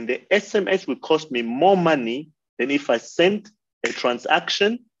 and the SMS will cost me more money than if I sent a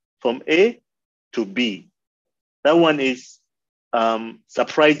transaction from A to B. That one is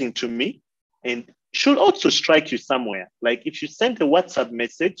surprising to me, and should also strike you somewhere. Like if you send a WhatsApp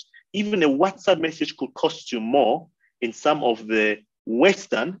message, even a WhatsApp message could cost you more in some of the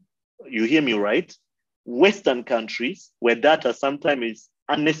Western, you hear me right, Western countries where data sometimes is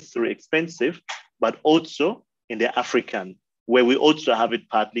unnecessarily expensive, but also in the African, where we also have it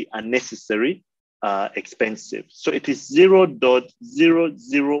partly unnecessary expensive. So it is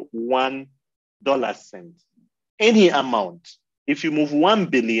 $0.001. Any amount. If you move 1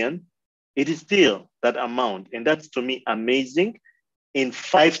 billion, it is still that amount. And that's, to me, amazing. In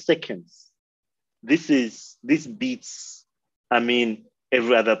 5 seconds. This beats,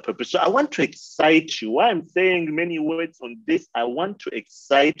 every other purpose. So I want to excite you. Why I'm saying many words on this, I want to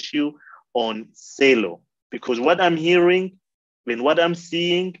excite you on CELO, because what I'm hearing and what I'm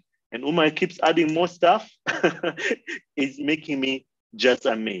seeing, and Uma keeps adding more stuff, is making me just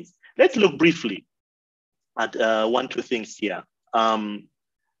amazed. Let's look briefly at 1-2 things here.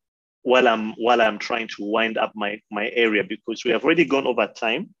 While I'm trying to wind up my area, because we have already gone over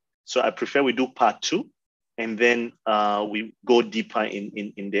time. So I prefer we do part 2, and then we go deeper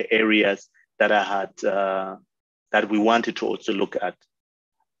in the areas that I had that we wanted to also look at.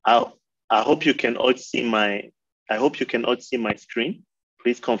 I hope you can all see my screen.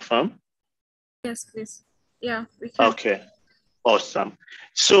 Please confirm. Yes, please. Yeah, we can. Okay, awesome.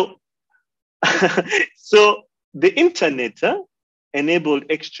 So so the internet enabled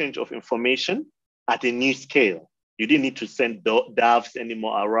exchange of information at a new scale. You didn't need to send doves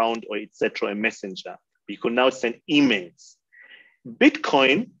anymore around, or etc. a messenger. You could now send emails.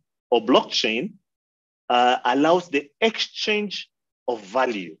 Bitcoin or blockchain allows the exchange of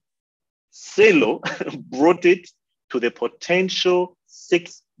value. CELO brought it to the potential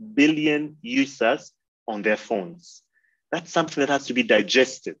 6 billion users on their phones. That's something that has to be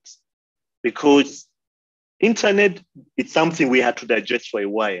digested, because internet, it's something we had to digest for a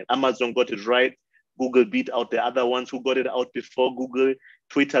while. Amazon got it right. Google beat out the other ones who got it out before Google.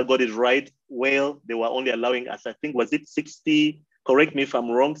 Twitter got it right. Well, they were only allowing us, I think, was it 60, correct me if I'm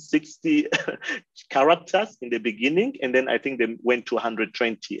wrong, 60 characters in the beginning. And then I think they went to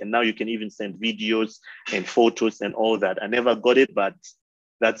 120. And now you can even send videos and photos and all that. I never got it, but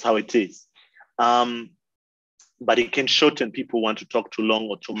that's how it is. But it can shorten. People want to talk too long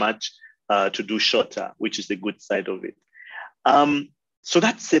or too much to do shorter, which is the good side of it. So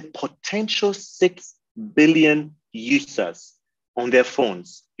that's a potential 6 billion users on their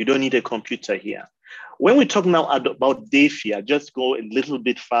phones. You don't need a computer here. When we talk now about DeFi, I just go a little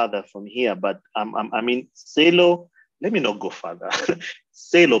bit farther from here, but I mean, CELO, let me not go further.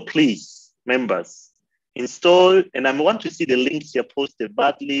 CELO, please, members, install, and I want to see the links here posted,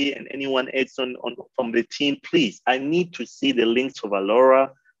 Bartley and anyone else from the team, please. I need to see the links for Valora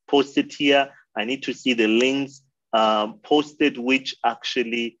posted here. I need to see the links posted, which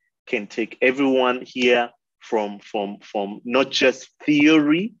actually can take everyone here from not just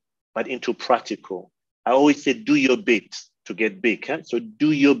theory, but into practical. I always say, do your bit to get big. Huh? So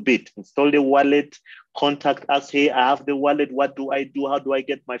do your bit, install the wallet, contact us. Hey, I have the wallet. What do I do? How do I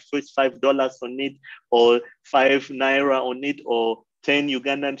get my first $5 on it, or 5 naira on it, or 10,000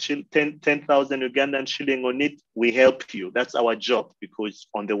 Ugandan shilling on it? We help you. That's our job, because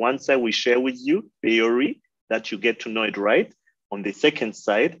on the one side, we share with you theory that you get to know it right. On the second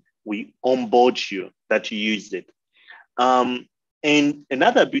side, we onboard you that you use it. And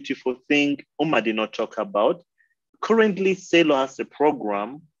another beautiful thing Omar did not talk about, currently CELO has a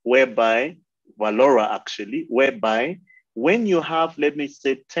program whereby, Valora actually, whereby when you have, let me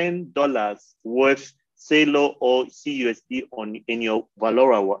say, $10 worth CELO or CUSD in your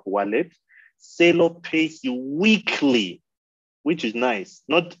Valora wallet, CELO pays you weekly, which is nice,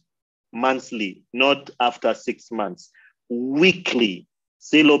 not monthly, not after 6 months, weekly.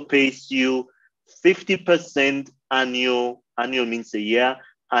 CELO pays you 50% annual means a year,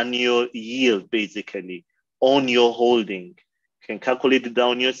 annual yield basically on your holding. You can calculate it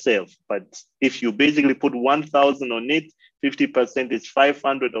down yourself, but if you basically put 1,000 on it, 50% is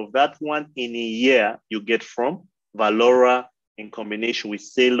 500 of that one in a year you get from Valora in combination with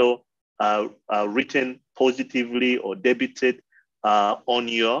CELO, written positively or debited on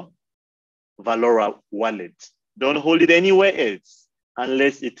your Valora wallet. Don't hold it anywhere else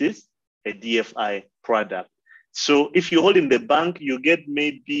unless it is a DFI product. So if you hold in the bank, you get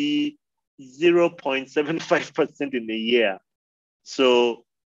maybe 0.75% in a year. So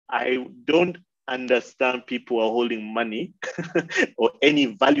I don't understand people are holding money or any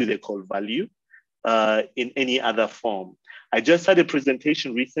value they call value in any other form. I just had a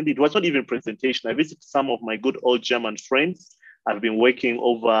presentation recently. It was not even a presentation. I visited some of my good old German friends. I've been working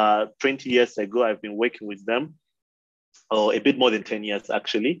over 20 years ago. I've been working with them, or a bit more than 10 years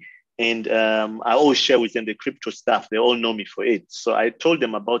actually. And I always share with them the crypto stuff. They all know me for it. So I told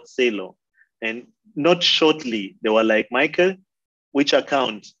them about CELO. And not shortly, they were like, Michael, which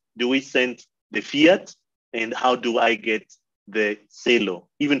account do we send the fiat? And how do I get the CELO?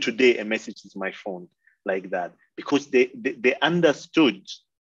 Even today, a message is my phone like that. Because they understood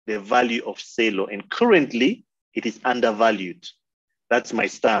the value of CELO. And currently, it is undervalued. That's my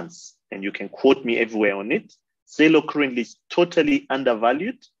stance. And you can quote me everywhere on it. CELO currently is totally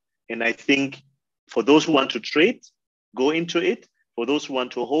undervalued. And I think for those who want to trade, go into it. For those who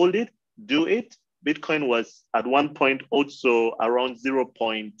want to hold it, do it. Bitcoin was at one point also around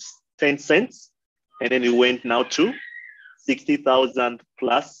 0.10 cents. And then it went now to 60,000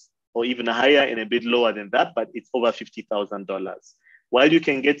 plus, or even higher and a bit lower than that, but it's over $50,000. While you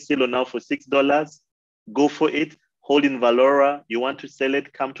can get CELO now for $6, go for it. Hold in Valora. You want to sell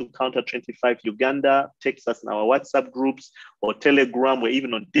it, come to Counter 25 Uganda, text us in our WhatsApp groups or Telegram. We're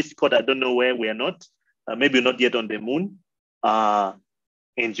even on Discord. I don't know where we are not. Maybe not yet on the moon. And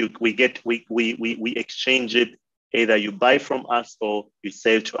we exchange it. Either you buy from us or you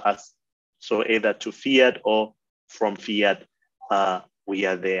sell to us. So either to fiat or from fiat, we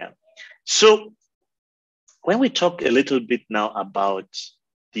are there. So when we talk a little bit now about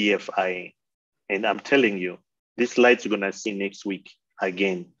DFI, and I'm telling you, these slides you're going to see next week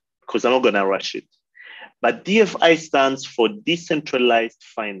again, because I'm not going to rush it. But DFI stands for Decentralized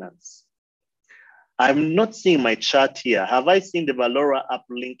Finance. I'm not seeing my chart here. Have I seen the Valora app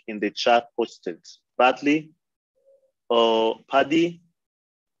link in the chat posted? Bartley or Paddy?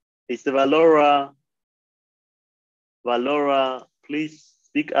 Is the Valora, please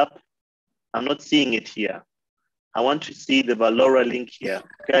speak up. I'm not seeing it here. I want to see the Valora link here.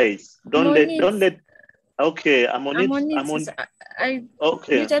 Guys, don't let Okay, I'm on I'm it. on it. I'm on. I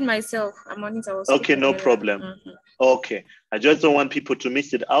Okay. muted myself. I'm on it. I was Okay, no earlier. problem. Okay, I just don't want people to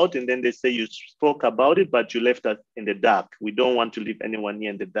miss it out, and then they say you spoke about it, but you left us in the dark. We don't want to leave anyone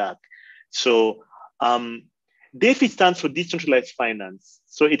here in the dark. So, DeFi stands for decentralized finance.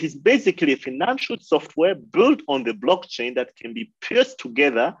 So it is basically a financial software built on the blockchain that can be pieced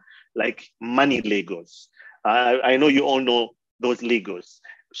together like money Legos. I know you all know those Legos.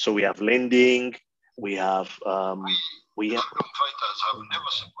 So we have lending, we have we have.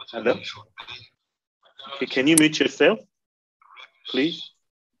 Hello? Okay, can you mute yourself, please?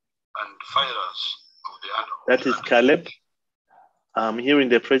 That is Caleb. I'm hearing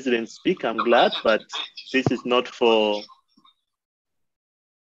the president speak. I'm glad, but this is not for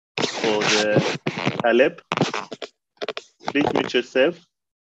the Caleb. Please mute yourself.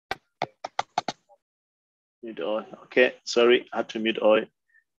 Mute all. Okay, sorry, I had to mute all.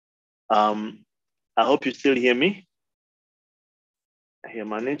 I hope you still hear me. I hear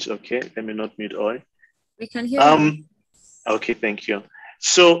manage. Okay, let me not mute all. We can hear you. Okay, thank you.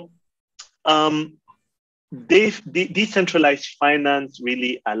 So, decentralized finance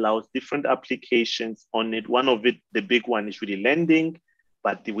really allows different applications on it. One of it, the big one, is really lending,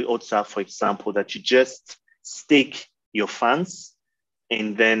 but we also have, for example, that you just stake your funds,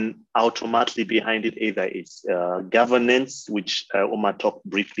 and then automatically behind it either is governance, which Omar talked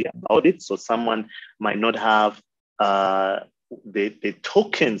briefly about it. So someone might not have the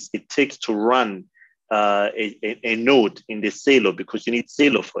tokens it takes to run a node in the CELO, because you need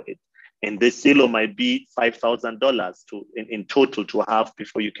CELO for it. And the CELO might be $5,000 in total to have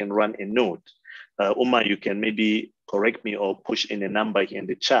before you can run a node. Omar, you can maybe correct me or push in a number here in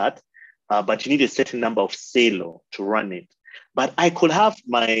the chat, but you need a certain number of CELO to run it. But I could have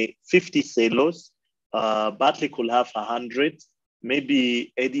my 50 CELOs, Bartley could have 100,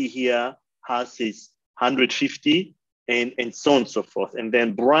 maybe Eddie here has his 150, and so on and so forth. And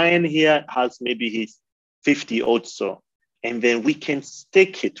then Brian here has maybe his 50 also. And then we can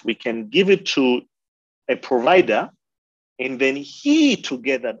stake it. We can give it to a provider, and then he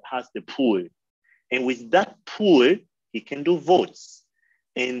together has the pool. And with that pool, he can do votes.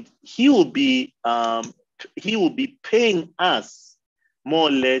 And he will be paying us more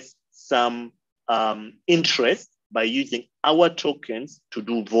or less some interest by using our tokens to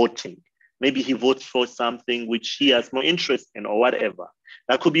do voting. Maybe he votes for something which he has more interest in or whatever.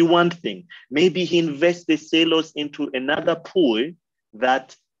 That could be one thing. Maybe he invests the CELOs into another pool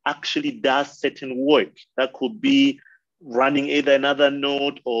that actually does certain work. That could be running either another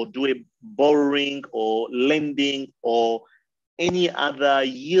node or do a borrowing or lending or any other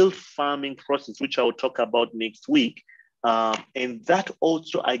yield farming process, which I will talk about next week. And that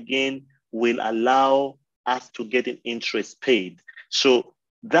also, again, will allow us to get an interest paid. So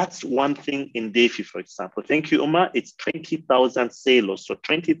that's one thing in DeFi, for example. Thank you, Omar. It's 20,000 CELOs. So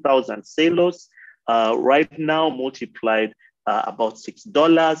 20,000 CELOs right now multiplied about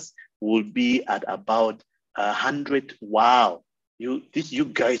 $6 will be at about 100. Wow. You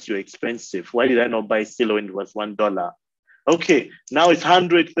guys, you're expensive. Why did I not buy CELO when it was $1? Okay, now it's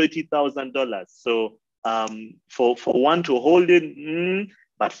 $130,000. So for one to hold it,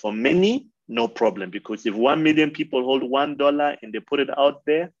 but for many, no problem, because if 1 million people hold $1 and they put it out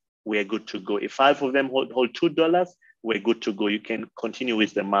there, we're good to go. If 5 of them hold $2, we're good to go. You can continue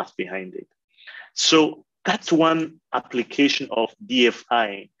with the math behind it. So that's one application of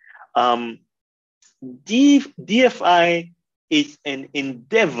DFI. DFI is an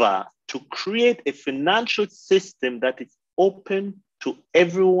endeavor to create a financial system that is open to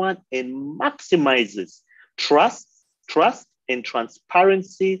everyone and maximizes trust and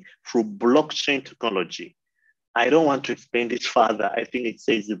transparency through blockchain technology. I don't want to explain this further. I think it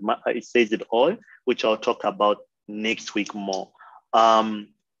says it all, which I'll talk about next week more.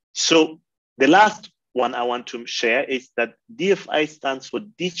 So the last one I want to share is that DFI stands for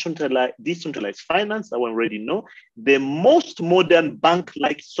decentralized finance. I already know, the most modern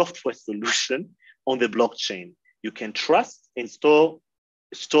bank-like software solution on the blockchain. You can trust and store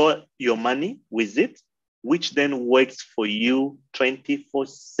your money with it, which then works for you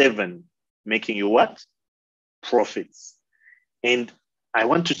 24/7, making you what? Profits. And I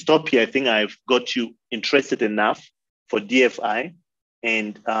want to stop here. I think I've got you interested enough for DFI.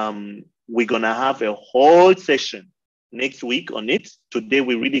 And we're going to have a whole session next week on it. Today,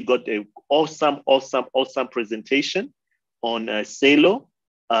 we really got an awesome presentation on CELO.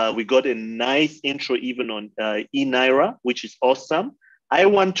 We got a nice intro even on eNaira, which is awesome. I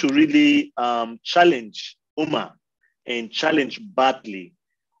want to really challenge Uma and challenge Bartley.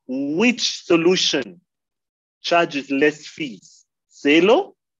 Which solution charges less fees?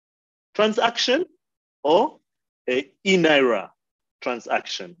 CELO transaction or a e-Naira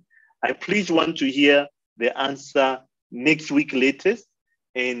transaction? I please want to hear the answer next week latest,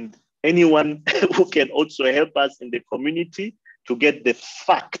 and anyone who can also help us in the community to get the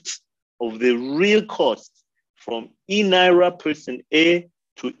fact of the real cost from e-Naira person A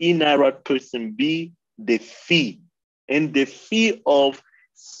to e-Naira person B, the fee, and the fee of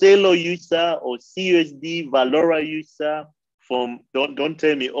CELO user or CUSD Valora user from, don't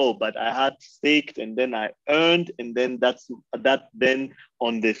tell me, oh, but I had staked and then I earned, and then that then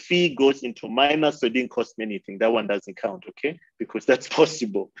on the fee goes into minus, so it didn't cost me anything. That one doesn't count, okay? Because that's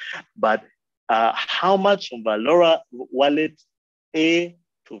possible. But how much from Valora wallet A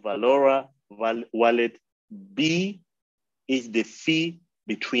to Valora wallet B is the fee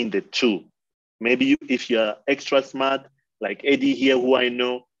between the two? Maybe if you're extra smart, like Eddie here, who I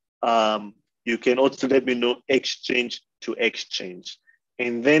know, you can also let me know exchange to exchange.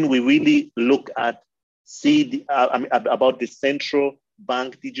 And then we really look at, about the central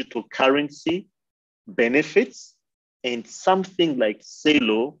bank digital currency benefits, and something like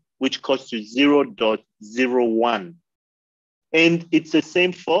CELO, which costs you 0.01. And it's the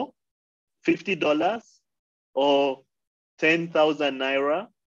same for $50 or 10,000 Naira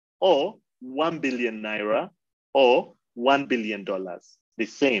or 1 billion Naira or $1 billion, the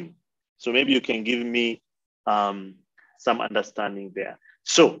same. So maybe you can give me some understanding there.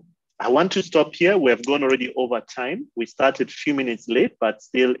 So I want to stop here. We have gone already over time. We started a few minutes late, but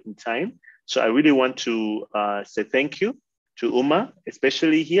still in time. So I really want to say thank you to Uma,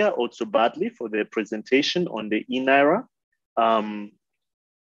 especially here, also Badly, for the presentation on the e-Naira.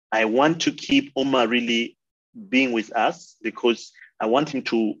 I want to keep Uma really being with us because I want him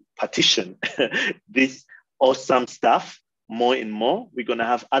to partition this awesome stuff more and more. We're going to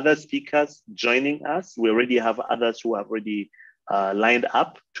have other speakers joining us. We already have others who have already lined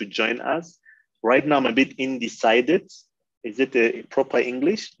up to join us. Right now, I'm a bit undecided. Is it a proper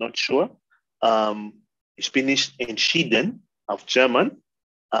English? Not sure. Ich bin nicht entschieden auf German.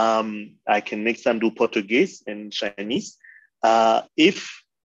 I can next time do Portuguese and Chinese. If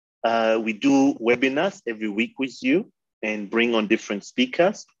we do webinars every week with you and bring on different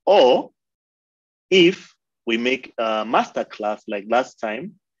speakers, or if we make a masterclass like last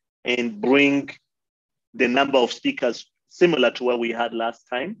time and bring the number of speakers similar to what we had last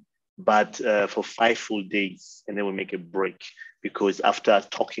time, but for 5 full days, and then we make a break, because after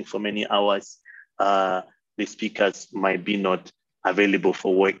talking for many hours, the speakers might be not available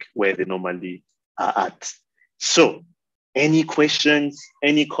for work where they normally are at. So any questions,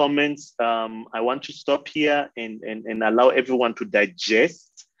 any comments? I want to stop here and allow everyone to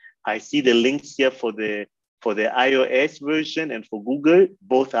digest. I see the links here for the iOS version and for Google.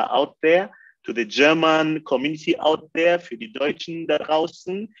 Both are out there. To the German Community out there, für die Deutschen da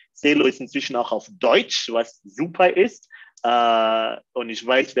draußen. CELO ist inzwischen auch auf Deutsch, was super ist. Und ich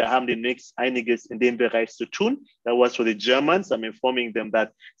weiß, wir haben demnächst einiges in dem Bereich zu tun. That was for the Germans. I'm informing them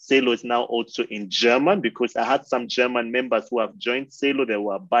that CELO is now also in German, because I had some German members who have joined CELO. They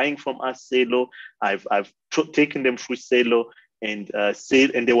were buying from us CELO. I've taken them through CELO, and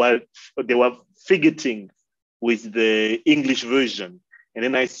they were fidgeting with the English version. And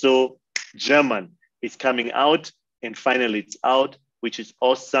then I saw German is coming out, and finally it's out, which is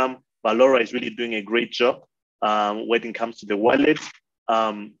awesome. Valora is really doing a great job when it comes to the wallet.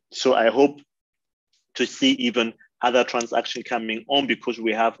 So I hope to see even other transactions coming on, because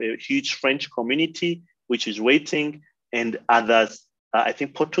we have a huge French community which is waiting, and others. I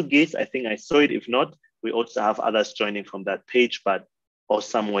think Portuguese, I think I saw it. If not, we also have others joining from that page, but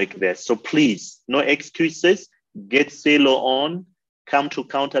awesome work there. So please, no excuses. Get CELO on. Come to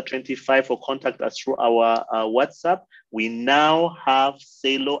Counter 25 or contact us through our WhatsApp. We now have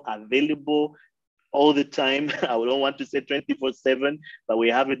CELO available all the time. I don't want to say 24/7, but we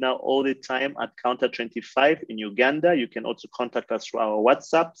have it now all the time at Counter 25 in Uganda. You can also contact us through our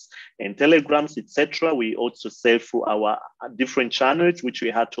WhatsApps and Telegrams, etc. We also sell through our different channels, which we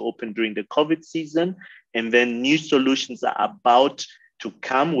had to open during the COVID season. And then new solutions are about to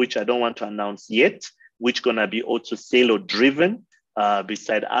come, which I don't want to announce yet, which gonna be also CELO driven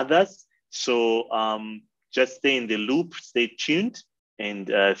beside others. So just stay in the loop, stay tuned. And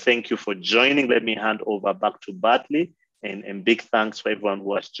thank you for joining. Let me hand over back to Bartley, and big thanks for everyone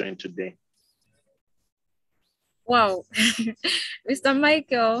who has joined today. Wow, Mr.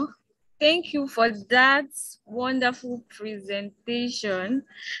 Michael, thank you for that wonderful presentation.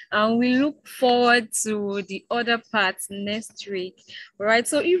 And we look forward to the other parts next week. All right.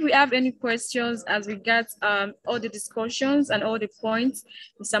 So if we have any questions as regards all the discussions and all the points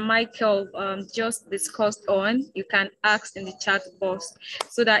Mr. Michael just discussed on, you can ask in the chat box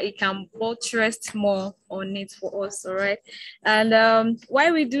so that it can buttress more on it for us. All right. And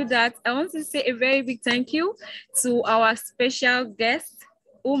while we do that, I want to say a very big thank you to our special guest,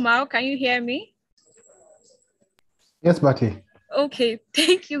 Umar. Can you hear me? Yes, Bati. Okay,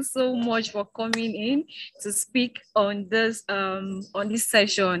 thank you so much for coming in to speak on this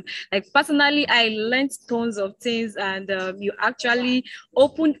session. Like personally, I learned tons of things, and you actually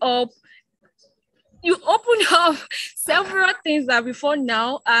opened up. You opened up several things that before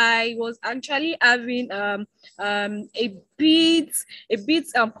now I was actually having a bit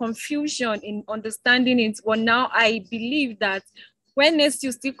confusion in understanding it. But now I believe that when next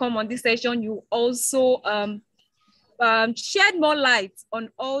you still come on this session, you also shed more light on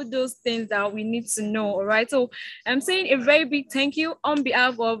all those things that we need to know. All right. So I'm saying a very big thank you on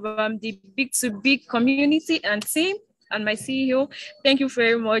behalf of the Bit2Big community and team and my CEO. Thank you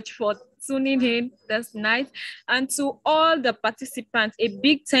very much for tuning in this night. And to all the participants, a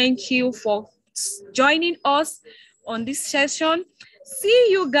big thank you for joining us on this session. See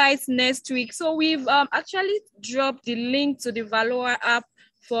you guys next week. So we've actually dropped the link to the Valora app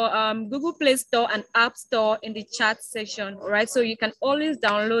for Google Play Store and App Store in the chat section. All right, so you can always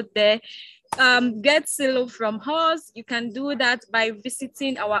download there. Get CELO from us. You can do that by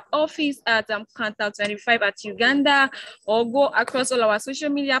visiting our office at Counter 25 at Uganda, or go across all our social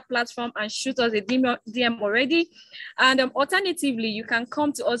media platforms and shoot us a DM already. And alternatively, you can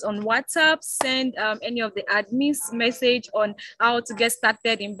come to us on WhatsApp, send any of the admins message on how to get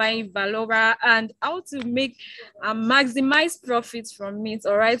started in buying Valora and how to make maximize profits from it.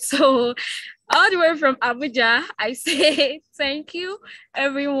 All right, so all the way from Abuja, I say thank you,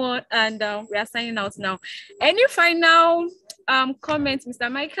 everyone, and we are signing out now. Any final comments, Mr.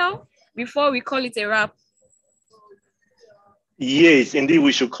 Michael, before we call it a wrap? Yes, indeed,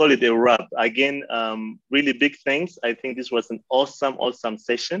 we should call it a wrap. Again, really big thanks. I think this was an awesome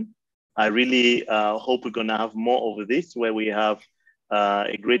session. I really hope we're going to have more of this, where we have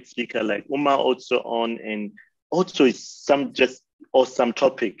a great speaker like Umar also on, and also it's some just awesome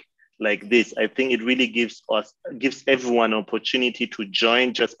topic like this. I think it really gives everyone an opportunity to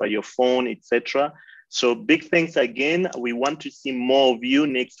join just by your phone, etc. So big thanks again. We want to see more of you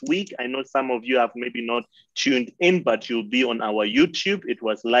next week. I know some of you have maybe not tuned in, but you'll be on our YouTube. It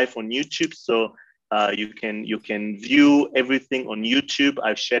was live on YouTube, so you can view everything on YouTube.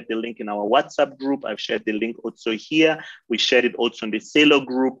 I've shared the link in our WhatsApp group. I've shared the link also here. We shared it also in the CELO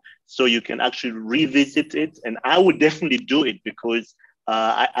group, so you can actually revisit it. And I would definitely do it because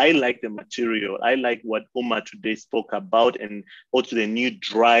I like the material. I like what Umar today spoke about, and also the new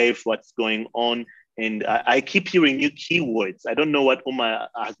drive, what's going on. And I keep hearing new keywords. I don't know what Umar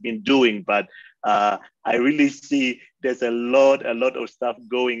has been doing, but I really see there's a lot of stuff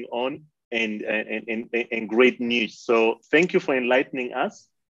going on, and great news. So thank you for enlightening us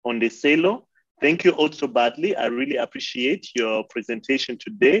on the CELO. Thank you also, Badly. I really appreciate your presentation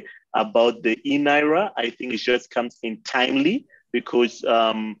today about the e-Naira. I think it just comes in timely, because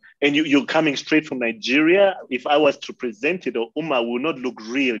and you're coming straight from Nigeria. If I was to present it, or Umar will not look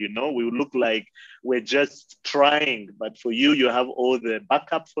real, we will look like we're just trying. But for you, you have all the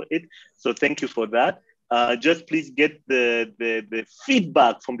backup for it. So thank you for that. Just please get the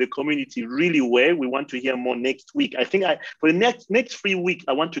feedback from the community really well. We want to hear more next week. I think for the next 3 weeks,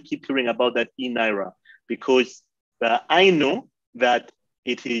 I want to keep hearing about that e-Naira, because I know that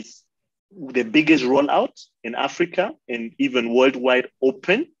it is the biggest rollout in Africa and even worldwide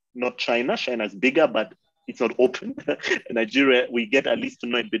open, not China. China's bigger, but it's not open. In Nigeria, we get at least to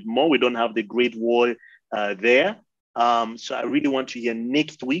know a bit more. We don't have the Great Wall there. So I really want to hear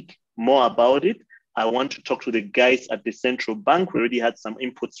next week more about it. I want to talk to the guys at the central bank. We already had some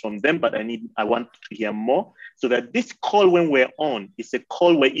inputs from them, but I want to hear more, so that this call, when we're on, is a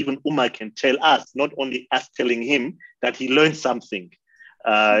call where even Umar can tell us, not only us telling him, that he learned something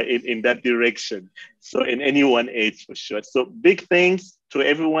in that direction. So, in anyone age, for sure. So big thanks to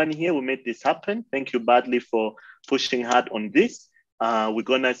everyone here who made this happen. Thank you, Badly, for pushing hard on this. We're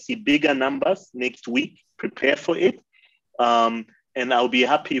gonna see bigger numbers next week. Prepare for it. And I'll be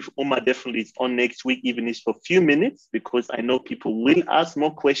happy if Umar definitely is on next week, even if it's for a few minutes, because I know people will ask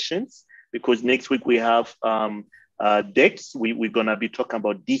more questions, because next week we have decks. We're going to be talking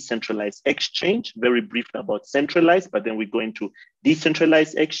about decentralized exchange, very briefly about centralized, but then we're going to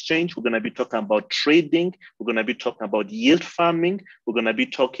decentralized exchange. We're going to be talking about trading. We're going to be talking about yield farming. We're going to be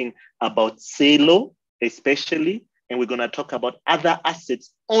talking about CELO, especially, and we're going to talk about other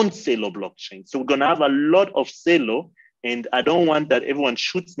assets on CELO blockchain. So we're going to have a lot of CELO, and I don't want that everyone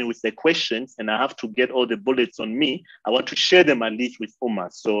shoots me with their questions and I have to get all the bullets on me. I want to share them at least with Omar.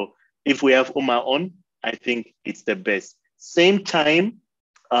 So if we have Omar on, I think it's the best. Same time,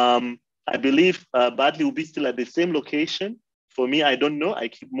 I believe Bartley will be still at the same location. For me, I don't know. I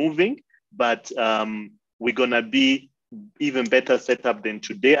keep moving, but we're going to be even better set up than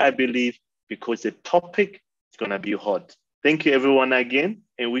today, I believe, because the topic is going to be hot. Thank you, everyone, again,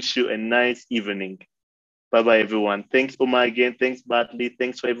 and wish you a nice evening. Bye-bye, everyone. Thanks, Omar, again. Thanks, Bartley.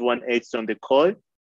 Thanks for everyone else on the call.